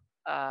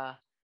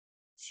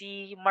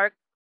 si Mark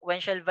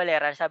Wenchel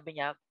Valera, sabi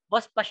niya,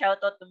 boss,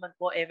 pa-shoutout naman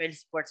po ML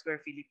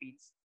Sportswear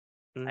Philippines.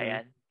 Mhm.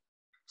 Ayan.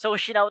 So,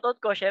 shoutout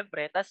ko,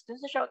 syempre. Tapos, dun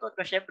sa shoutout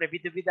ko, syempre,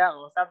 bida-bida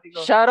ako. Sabi ko,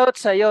 Shoutout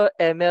sa'yo,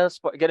 ML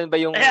Sport. Ganun ba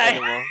yung ay,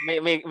 ano mo?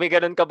 May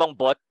ganun ka bang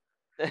bot?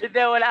 hindi,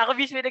 wala. Ako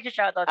mismo yung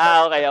nag-shoutout. Sabi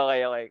ko, Okay, okay,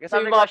 okay. Kasi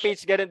sabi may ko, mga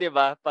page ganun, di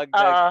ba? Pag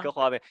oo,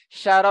 nagko-comment.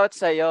 Shoutout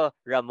sa'yo,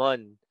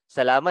 Ramon.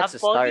 Salamat ang sa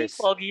stars.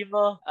 pogi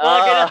mo. Mga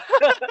Oo. ganun.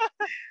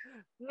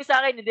 Yung sa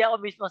akin, hindi ako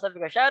mismo sabi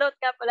ko, shoutout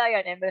ka pala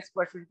yan, ML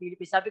Sports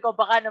Philippines. Sabi ko,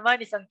 baka naman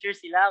isang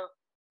jersey lang.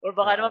 Or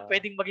baka naman Oo.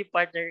 pwedeng maging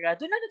partner ka.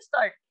 Doon na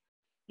nag-start.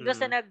 Hanggang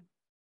sa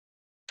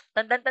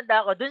Mhm. tanda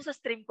ako, doon sa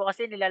stream ko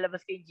kasi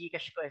nilalabas ko yung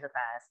Gcash ko sa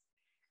taas.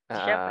 Kasi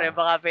syempre, Ah.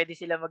 baka pwede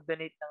sila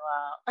mag-donate ng,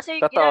 kasi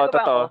Totoo, ginagawa ko,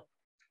 totoo.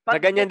 Na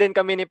pag ganyan din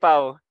kami ni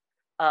Pau.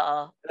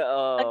 oo, ang,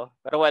 Oo.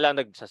 Pero wala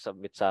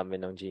nagsasubmit sa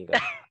amin ng Gcash.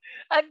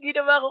 ang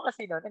ginawa ko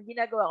kasi noon, ang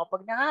ginagawa ko,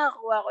 pag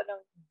nakakakuha ko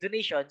ng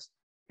donations,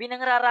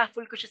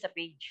 pinangraraffle ko siya sa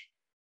page.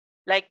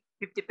 Like,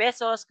 50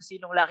 pesos, kung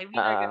sinong lucky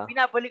winner, ganun, Ah.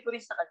 binabalik ko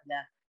rin sa kanila.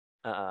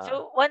 Ah.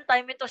 So, one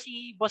time, ito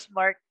si Boss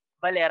Mark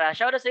Valera.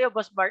 Shoutout sa iyo,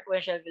 Boss Mark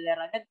Wenchel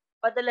Valera.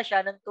 Nagpadala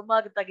siya ng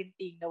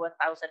tumataginting na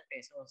 1,000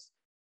 pesos.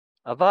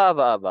 Aba,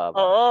 aba, aba, aba.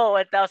 Oo,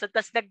 1,000.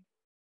 Tapos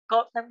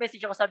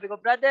nag-message ako, sabi ko,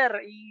 brother,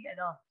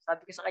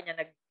 sabi ko sa kanya,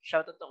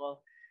 nag-shoutout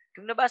ako.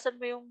 Kung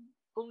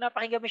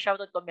napakinggan mo yung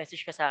shoutout ko,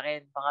 message ka sa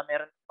akin. Baka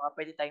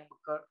pwede tayong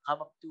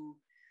come up to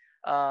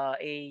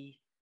a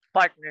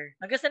partner.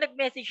 Hanggang sa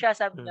nag-message siya,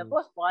 sabi niya, Mm.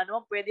 boss, baka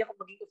naman pwede ako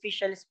maging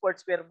official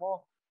sportswear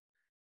mo.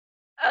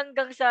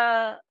 Hanggang sa,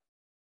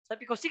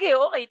 sabi ko, sige,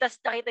 okay. Tapos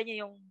nakita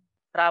niya yung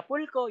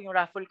raffle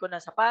ko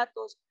na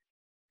sapatos.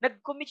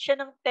 Nag-commit siya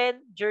ng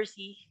 10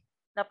 jersey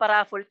na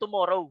pa-raffle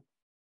tomorrow.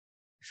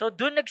 So,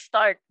 doon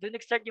nag-start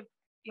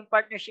yung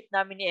partnership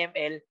namin ni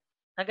ML.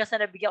 Hanggang sa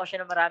nabigyan ko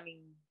siya ng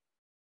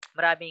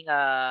maraming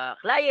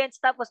clients.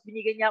 Tapos,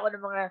 binigyan niya ako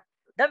ng mga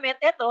damit.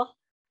 Eto,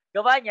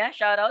 gawa niya.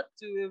 Shout out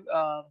to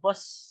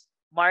Boss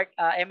Mark,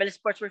 ML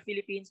Sportswear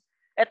Philippines.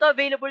 Ito,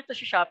 available to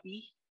sa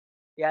Shopee.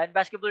 Yan,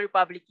 Basketball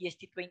Republic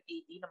EST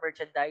 2018 na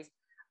merchandise.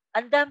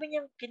 Ang dami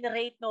niyang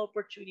kinrate na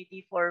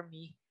opportunity for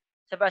me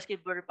sa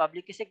Basketball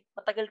Republic kasi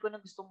matagal ko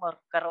nang gustong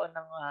magkaroon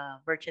ng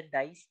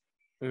merchandise.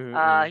 Mm.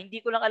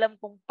 Hindi ko lang alam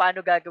kung paano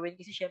gagawin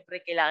kasi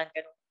syempre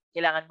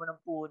kailangan mo ng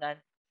puhunan.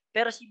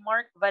 Pero si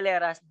Mark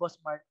Valeras, Boss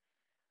Mark,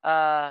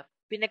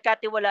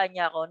 pinagkatiwalaan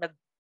niya ako,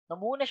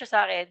 namuna siya sa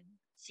akin,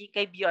 si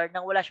kay BR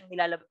nang wala akong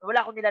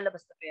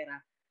nilalabas na pera.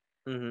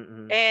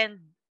 Mhm. And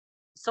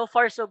so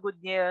far so good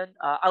ngayon.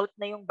 Out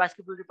na yung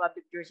Basketball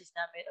Republic jerseys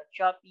namin on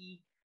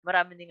Shopee.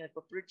 Marami din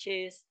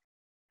nagpo-purchase.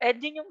 And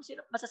yun yung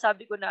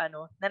masasabi ko na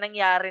na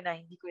nangyari na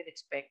hindi ko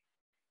in-expect.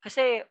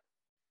 Kasi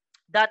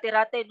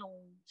dati-rate nung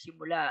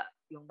simula,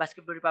 yung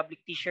Basketball Republic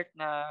t-shirt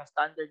na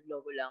standard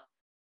logo lang,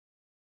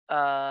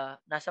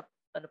 nasa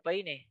pa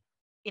yun eh.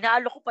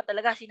 Inaalok ko pa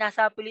talaga,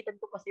 sinasapilitan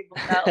ko pa sa ibang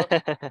tao.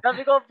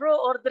 Sabi ko, bro,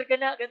 order ka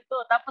na, ganito.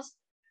 Tapos,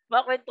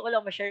 makakwento ko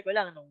lang, ma-share ko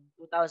lang, nung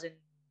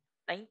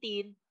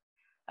 2019,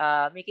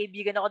 may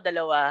kaibigan ako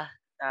dalawa,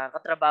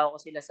 katrabaho ko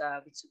sila sa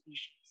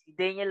Mitsubishi. Si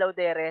Daniel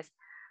Lauderes,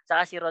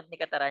 saka si Rodney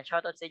Cataran.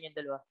 Shoutout sa inyong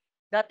dalawa.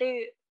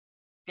 Dati,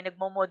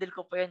 pinagmo-model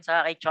ko pa yun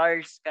sa kay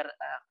Charles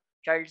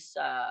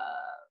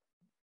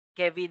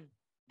Kevin.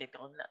 Dito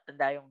ko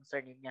tanda yung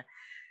surname niya.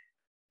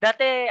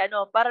 Dati,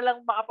 para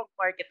lang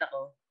makapag-market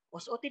ako,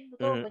 suotin mo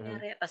to, Mhm.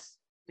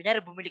 kunyari,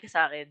 bumili ka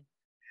sa akin.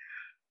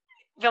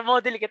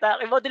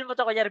 I-model mo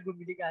to, kunyari,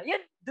 bumili ka.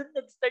 Yan, dun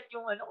nag-start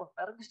yung ko.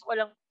 Parang gusto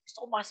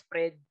ko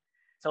maka-spread.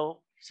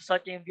 So,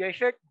 susot niya yung beer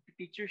shirt,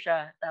 picture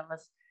siya,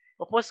 tapos,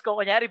 post ko,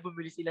 kunyari,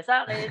 bumili sila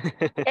sa akin.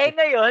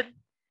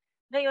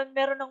 Ngayon,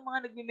 meron ng mga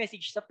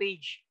nagme-message sa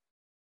page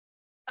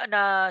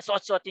na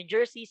suot-suot yung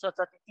jersey,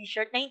 suot-suot yung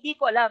t-shirt, na hindi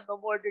ko alam,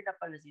 no-order na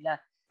pala sila.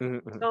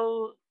 Mhm.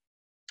 So,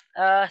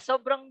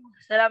 sobrang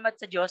salamat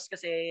sa Diyos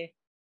kasi,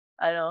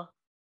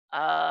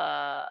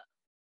 ah,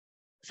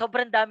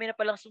 sobrang dami na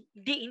palang,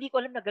 hindi ko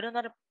alam na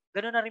gano'n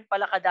na rin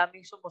pala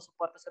kadaming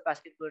sumusuporta sa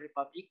Basketball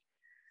Republic.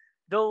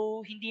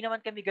 Though, hindi naman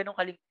kami gano'ng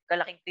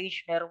kalaking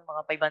page, merong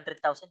mga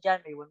 500,000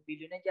 dyan, may 1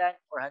 billion na dyan,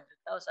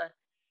 400,000.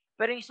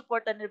 Pero yung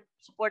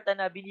suporta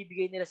na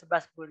binibigay nila sa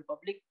Basketball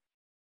Republic,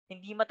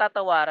 hindi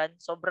matatawaran.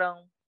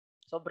 Sobrang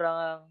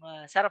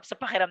sarap sa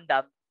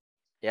pakiramdam.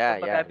 Yeah,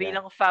 Kumbaga, yeah, yeah.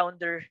 bilang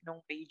founder nung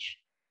page.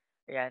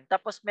 Ayan.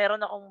 Tapos meron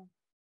akong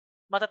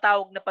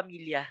matatawag na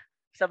pamilya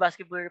sa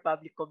Basketball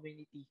Republic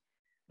community.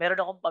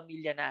 Meron akong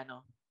pamilya na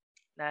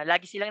na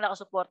lagi silang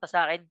nakasuporta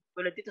sa akin.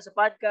 Tulad dito sa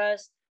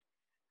podcast,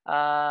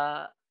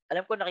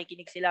 alam ko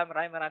nakikinig sila.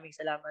 Maraming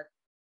salamat.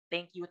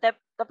 Thank you.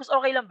 Tapos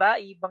okay lang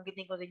ba?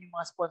 Ibanggitin ko din yung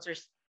mga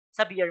sponsors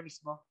sa BR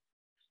mismo.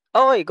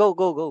 Okay, go.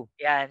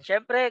 Yan.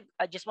 Syempre,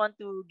 I just want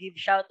to give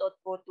shoutout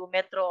po to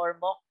Metro or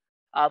MOC,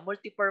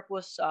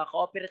 Multipurpose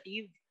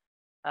Cooperative,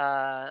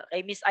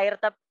 kay Miss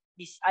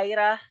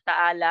Ira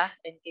Taala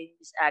and kay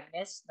Miss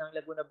Agnes ng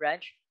Laguna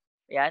Branch.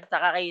 Ayan.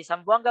 Saka kay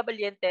Sambuanga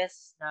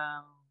Valientes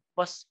ng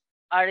Boss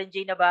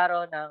RNJ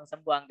Navarro ng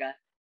Sambuanga.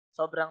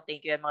 Sobrang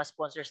thank you yan, mga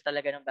sponsors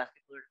talaga ng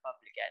Basketball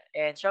Republic yan.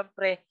 And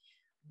syempre,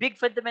 Big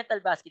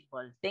Fundamental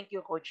Basketball. Thank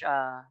you, Coach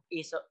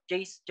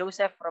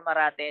Joseph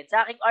Romarate. And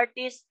sa aking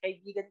artist,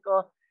 kaibigan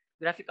ko,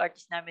 graphic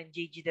artist namin,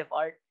 JG Dev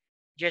Art,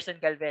 Gerson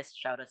Galvez,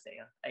 shoutout sa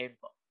iyo. Ayun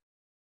po.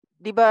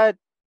 Di ba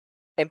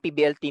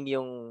MPBL team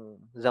yung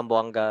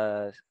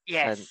Zamboanga?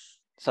 Yes.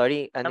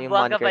 Sorry, ano yung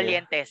Zamboanga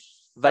moniker?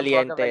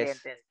 Zamboanga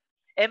Valientes.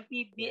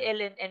 MPBL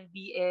and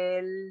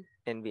NBL.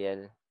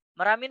 NBL.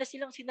 Marami na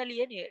silang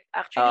sinalihan eh.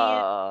 Actually,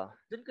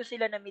 doon ko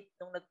sila na-meet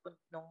nung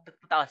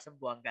nagpunta ako sa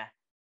Zamboanga.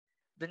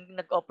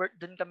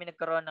 Doon kami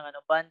nagkaroon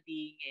ng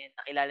bonding, and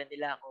nakilala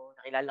nila ako,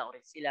 nakilala ko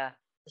rin sila.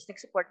 Tapos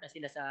nag-support na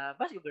sila sa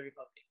Basketball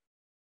Republic.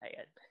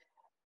 Ayan.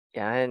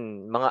 Yan,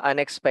 mga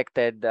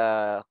unexpected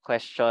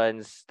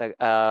questions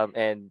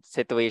and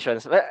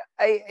situations.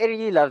 I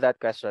really love that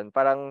question.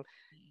 Parang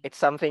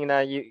it's something na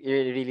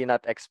you're really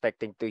not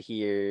expecting to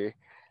hear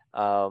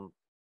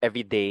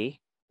every day.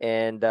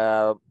 And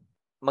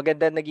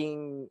maganda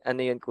naging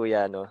yun,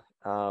 kuya, no?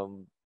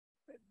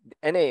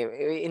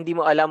 Hindi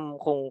mo alam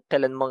kung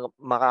kailan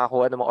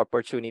makakakuha ng mga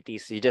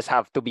opportunities. You just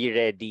have to be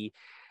ready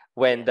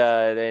when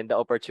the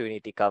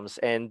opportunity comes.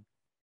 And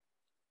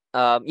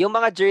yung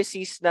mga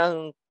jerseys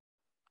ng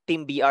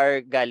Team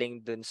BR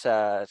galing dun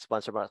sa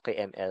sponsor mo kay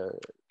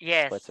ML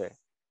Yes. sponsor.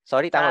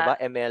 Sorry, tama ba?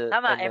 ML.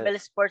 Tama, ML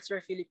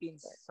Sportswear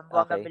Philippines.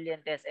 Sambuanga Okay.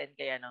 Valientes and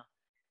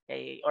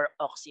kay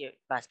Oxy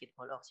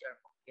Basketball, Oxy or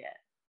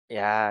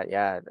Yeah.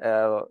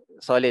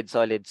 Solid.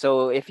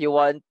 So if you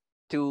want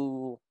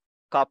to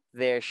cop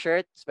their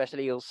shirt,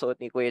 especially yung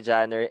suot ni Kuya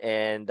Janner,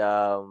 and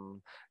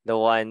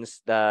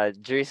the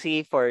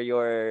jersey for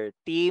your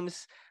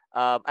teams,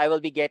 I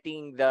will be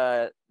getting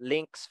the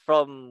links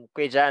from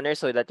Kuya Janner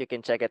so that you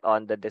can check it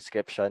on the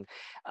description.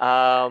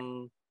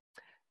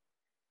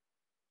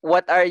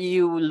 What are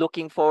you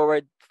looking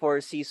forward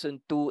for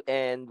season 2,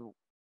 and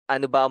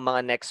ano ba ang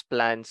mga next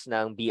plans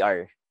ng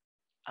BR?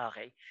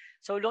 Okay.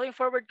 So looking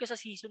forward ko sa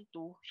season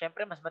 2,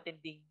 syempre mas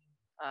matinding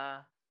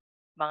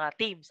mga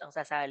teams ang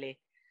sasali.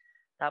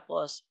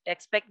 Tapos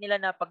expect nila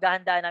na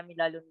paghahandaan namin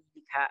lalo ni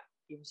Likha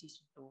yung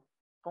season 2.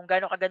 Kung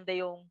gaano kaganda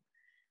yung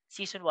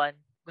season 1,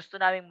 gusto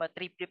namin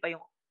ma-triple pa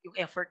yung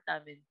effort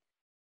namin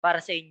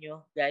para sa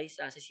inyo, guys,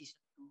 sa season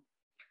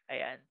 2.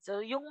 Ayan. So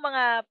yung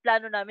mga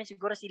plano namin,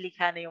 siguro si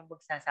Likha na yung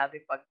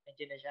magsasabi pag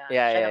nandiyan na siya.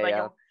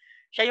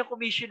 Siya yung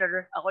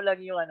commissioner, ako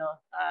lang yung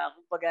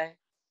kumbaga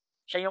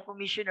siya yung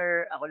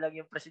commissioner, ako lang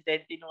yung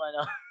presidente nung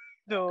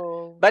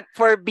no. But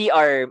for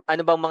BR,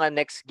 ano bang mga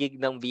next gig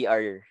ng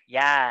BR?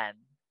 Yan.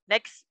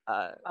 Next,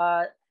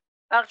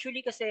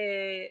 actually kasi,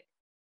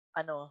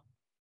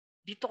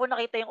 dito ko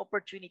nakita yung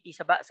opportunity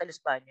sa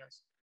Los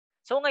Baños.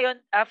 So ngayon,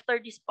 after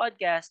this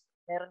podcast,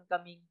 meron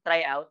kaming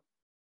tryout,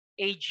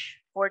 age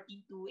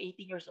 14 to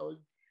 18 years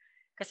old.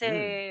 Kasi,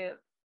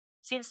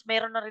 since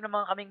meron na rin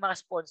naman kaming mga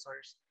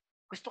sponsors,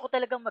 gusto ko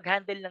talagang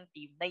mag-handle ng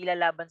team na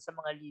ilalaban sa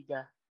mga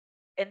liga.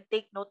 And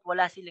take note,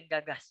 wala silang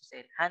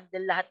gagastusin.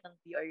 Handle lahat ng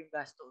PR yung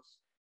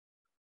gastos.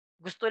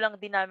 Gusto lang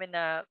din namin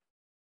na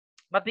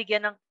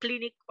mabigyan ng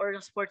clinic or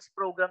ng sports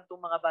program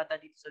tong mga bata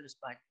dito sa Los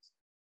Baños.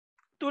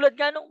 Tulad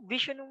nga ng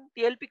vision ng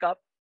TLP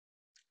Cup,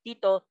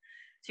 dito,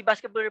 si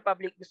Basketball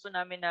Republic, gusto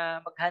namin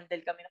na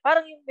mag-handle kami.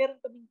 Parang yung meron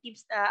kaming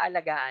teams na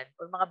aalagaan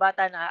or mga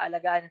bata na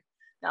aalagaan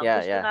na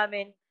ang gusto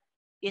namin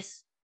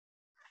is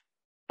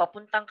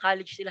papuntang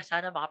college sila,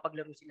 sana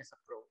makapaglaro sila sa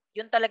pro.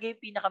 Yun talaga yung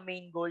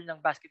pinaka-main goal ng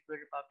Basketball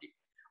Republic.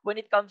 When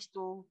it comes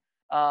to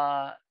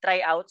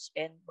tryouts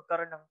and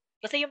magkaroon ng...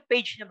 Kasi yung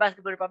page ng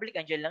Basketball Republic,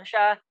 andyan lang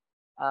siya.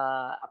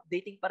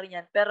 Updating pa rin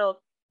yan. Pero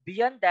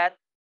beyond that,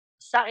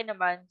 sa akin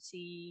naman,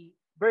 si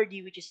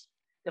Birdie, which is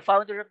the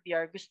founder of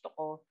BR, gusto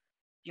ko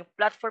yung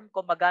platform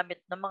ko magamit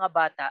ng mga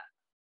bata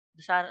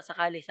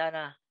sakali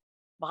sana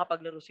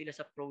makapaglaro sila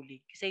sa Pro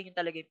League. Kasi yun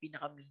talaga yung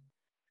pinaka-main.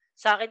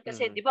 Sa akin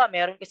kasi, di ba,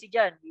 meron kasi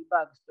dyan, di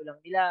ba, gusto lang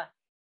nila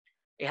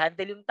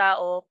i-handle yung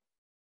tao,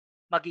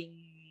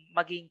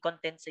 maging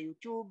content sa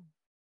YouTube.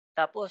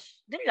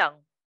 Tapos, dun lang.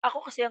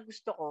 Ako kasi ang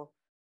gusto ko,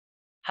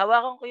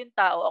 hawakan ko yung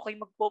tao, ako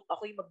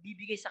yung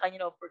magbibigay sa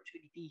kanya ng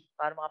opportunity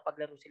para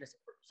makapaglaro sila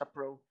sa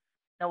pro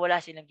na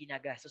wala silang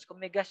ginagastos. Kung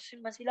may gastos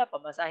man sila,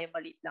 pamasahe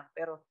maliit lang.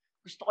 Pero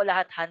gusto ko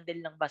lahat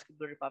handle ng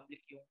Basketball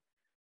Republic yung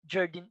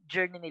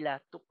journey nila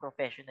to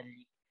professional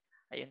league.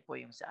 Ayun po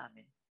yung sa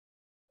amin.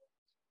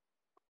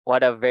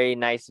 What a very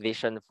nice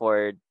vision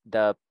for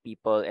the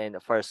people and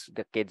of course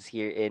the kids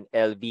here in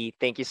LB.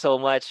 Thank you so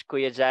much,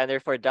 Kuya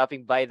Janner, for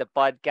dropping by the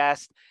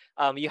podcast.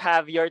 You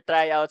have your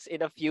tryouts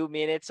in a few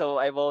minutes,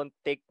 so I won't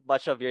take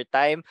much of your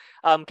time.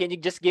 Can you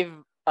just give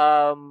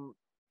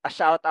a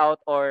shout out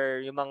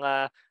or yung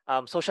mga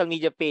social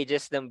media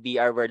pages ng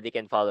BR where they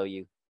can follow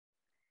you?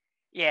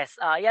 Yes,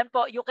 yan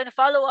po. You can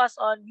follow us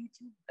on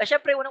YouTube.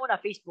 Syempre, unang-una,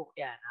 Facebook.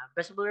 Yan.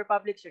 Basketball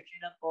Republic, search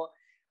nyo lang po.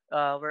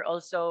 We're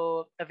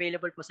also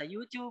available po sa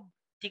YouTube,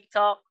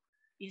 TikTok,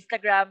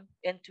 Instagram,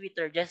 and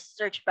Twitter. Just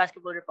search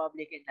Basketball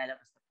Republic and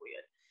lalabas na po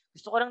yun.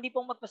 Gusto ko lang din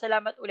pong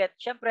magpasalamat ulit,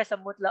 syempre, sa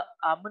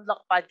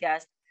Moonlock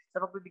Podcast sa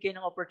pagbibigay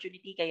ng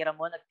opportunity kay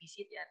Ramon at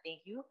visit. Yan,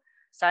 thank you.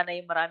 Sana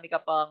yung marami ka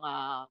pang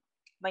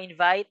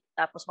ma-invite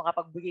tapos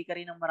makapagbigay ka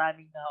rin ng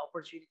maraming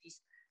opportunities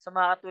sa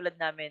mga katulad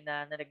namin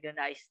na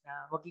nagnanais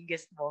na maging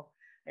guest mo.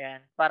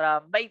 Ayan,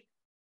 para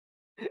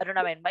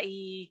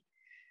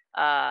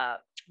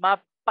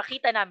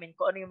mapakita namin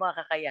kung ano yung mga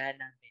kakayahan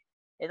namin.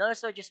 And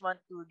also, just want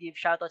to give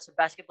shoutouts sa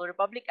Basketball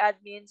Republic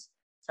admins,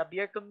 sa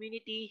beer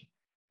community.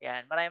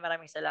 Ayan,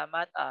 maraming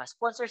salamat.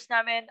 Sponsors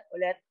namin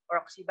ulit,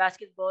 Orxy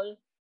Basketball,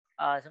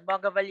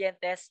 Zamboanga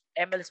Valientes,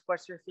 ML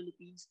Sports for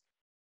Philippines.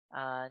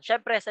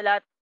 Syempre sa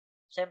lahat,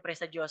 syempre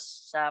sa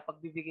Diyos sa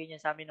pagbibigay niya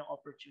sa amin ng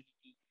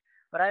opportunity.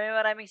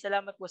 Maraming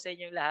salamat po sa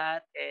inyong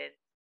lahat. And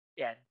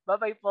yan.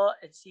 Bye-bye po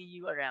and see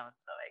you around.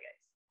 Bye-bye, guys.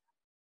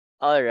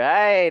 All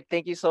right.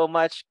 Thank you so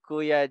much,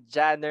 Kuya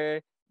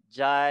Janner,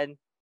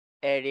 John,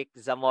 Eric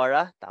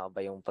Zamora. Tama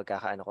ba yung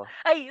pagkakaano ko?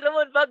 Ay,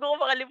 Ramon, bago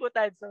ko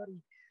makalimutan. Sorry.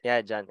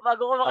 Yeah, John.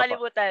 Bago ko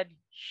makalimutan.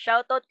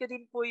 Shoutout ko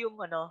din po yung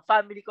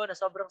family ko na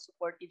sobrang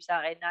supportive sa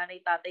akin.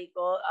 Nanay, tatay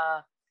ko,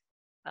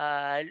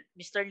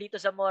 Mr.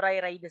 Lito Zamora,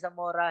 Raida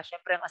Zamora,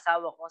 syempre ang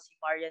asawa ko, si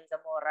Marian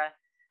Zamora,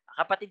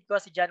 kapatid ko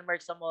si John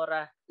Mark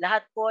Zamora.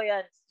 Lahat po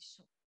yan,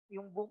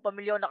 yung buong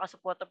pamilya ko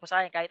nakasuporta po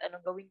sa akin. Kahit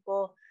anong gawin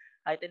ko,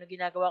 kahit anong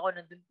ginagawa ko,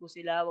 nandun po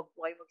sila. Huwag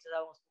po kayo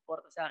magsasawang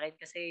suporta sa akin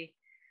kasi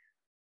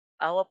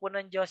awa po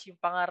ng Diyos, yung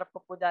pangarap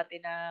ko po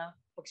dati na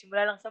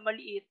pagsimula lang sa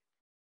maliit,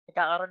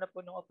 nagkakaroon na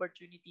po ng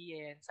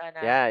opportunity. Sana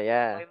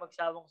yeah. kayo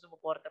magsawang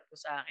sumuporta po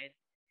sa akin.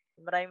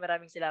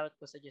 Maraming salamat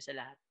po sa Diyos sa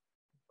lahat.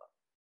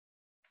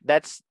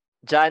 That's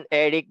John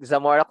Eric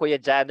Zamora, Kuya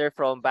Janner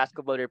from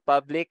Basketball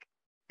Republic.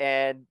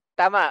 And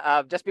tama,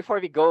 just before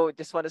we go,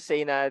 just want to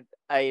say na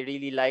I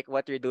really like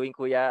what you're doing,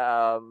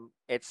 Kuya.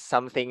 It's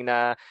something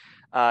na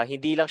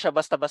hindi lang siya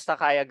basta-basta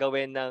kaya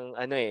gawin ng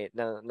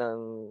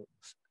ng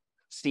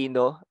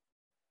sino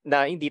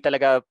na hindi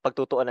talaga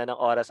pagtutuunan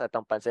ng oras at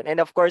ng pansin. And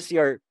of course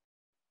your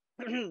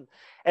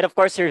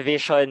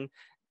vision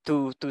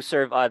to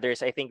serve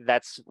others. I think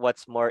that's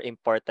what's more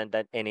important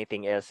than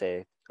anything else.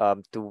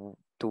 To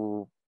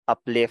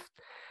uplift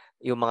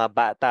yung mga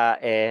bata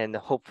and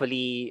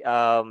hopefully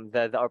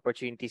the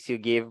opportunities you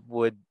give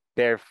would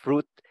bear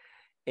fruit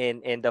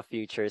in the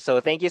future.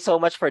 So thank you so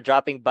much for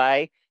dropping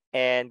by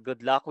and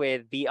good luck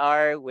with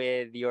BR,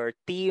 with your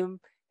team,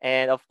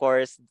 and of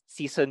course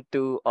season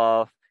 2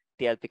 of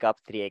TLP Cup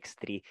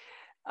 3x3.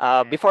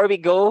 Before we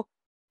go,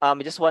 I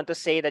just want to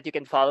say that you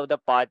can follow the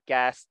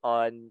podcast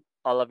on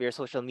all of your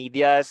social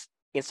medias,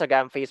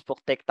 Instagram, Facebook,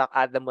 TikTok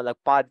at the Mulag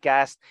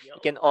Podcast. You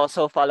can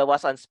also follow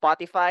us on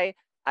Spotify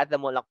at the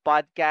Mulag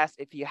Podcast.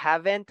 If you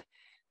haven't,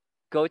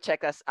 go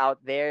check us out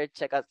there.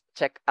 Check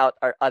out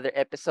our other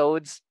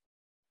episodes.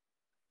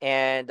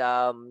 And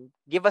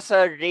give us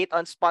a rate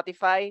on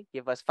Spotify.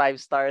 Give us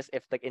 5 stars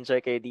if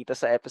nag-enjoy kayo dito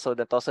sa episode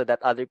na to so that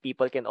other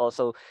people can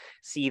also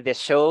see this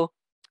show.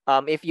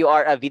 If you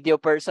are a video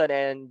person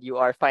and you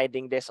are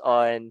finding this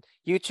on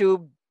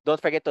YouTube, don't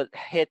forget to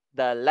hit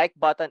the like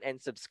button and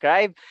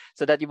subscribe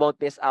so that you won't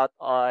miss out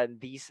on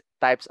these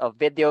types of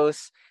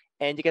videos.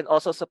 And you can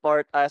also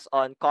support us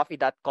on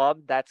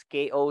coffee.com. That's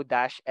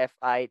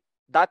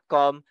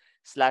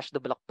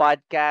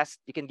ko-fi.com/theblockpodcast.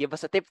 You can give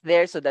us a tip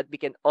there so that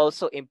we can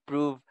also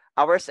improve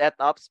our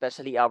setup,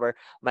 especially our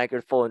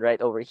microphone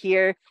right over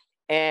here.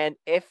 And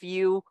if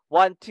you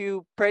want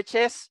to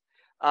purchase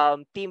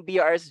Team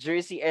BR's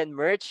jersey and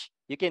merch,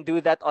 you can do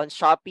that on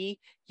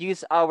Shopee.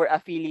 Use our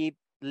affiliate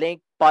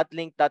link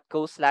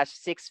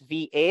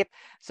podlink.co/6v8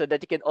 so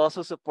that you can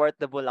also support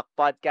the Bulak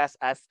podcast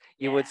as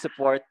you would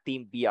support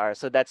Team BR.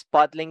 So that's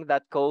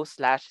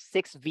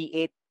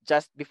podlink.co/6v8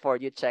 just before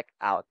you check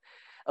out.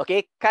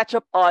 Okay, catch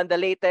up on the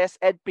latest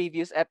and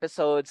previous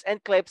episodes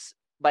and clips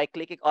by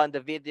clicking on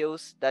the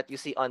videos that you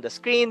see on the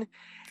screen.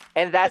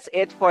 And that's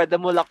it for the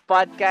Mulak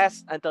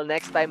podcast. Until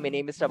next time, my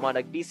name is Ramon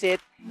Nagbisit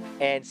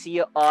and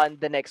see you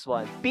on the next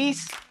one.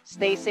 Peace,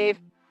 stay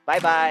safe,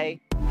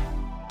 bye-bye.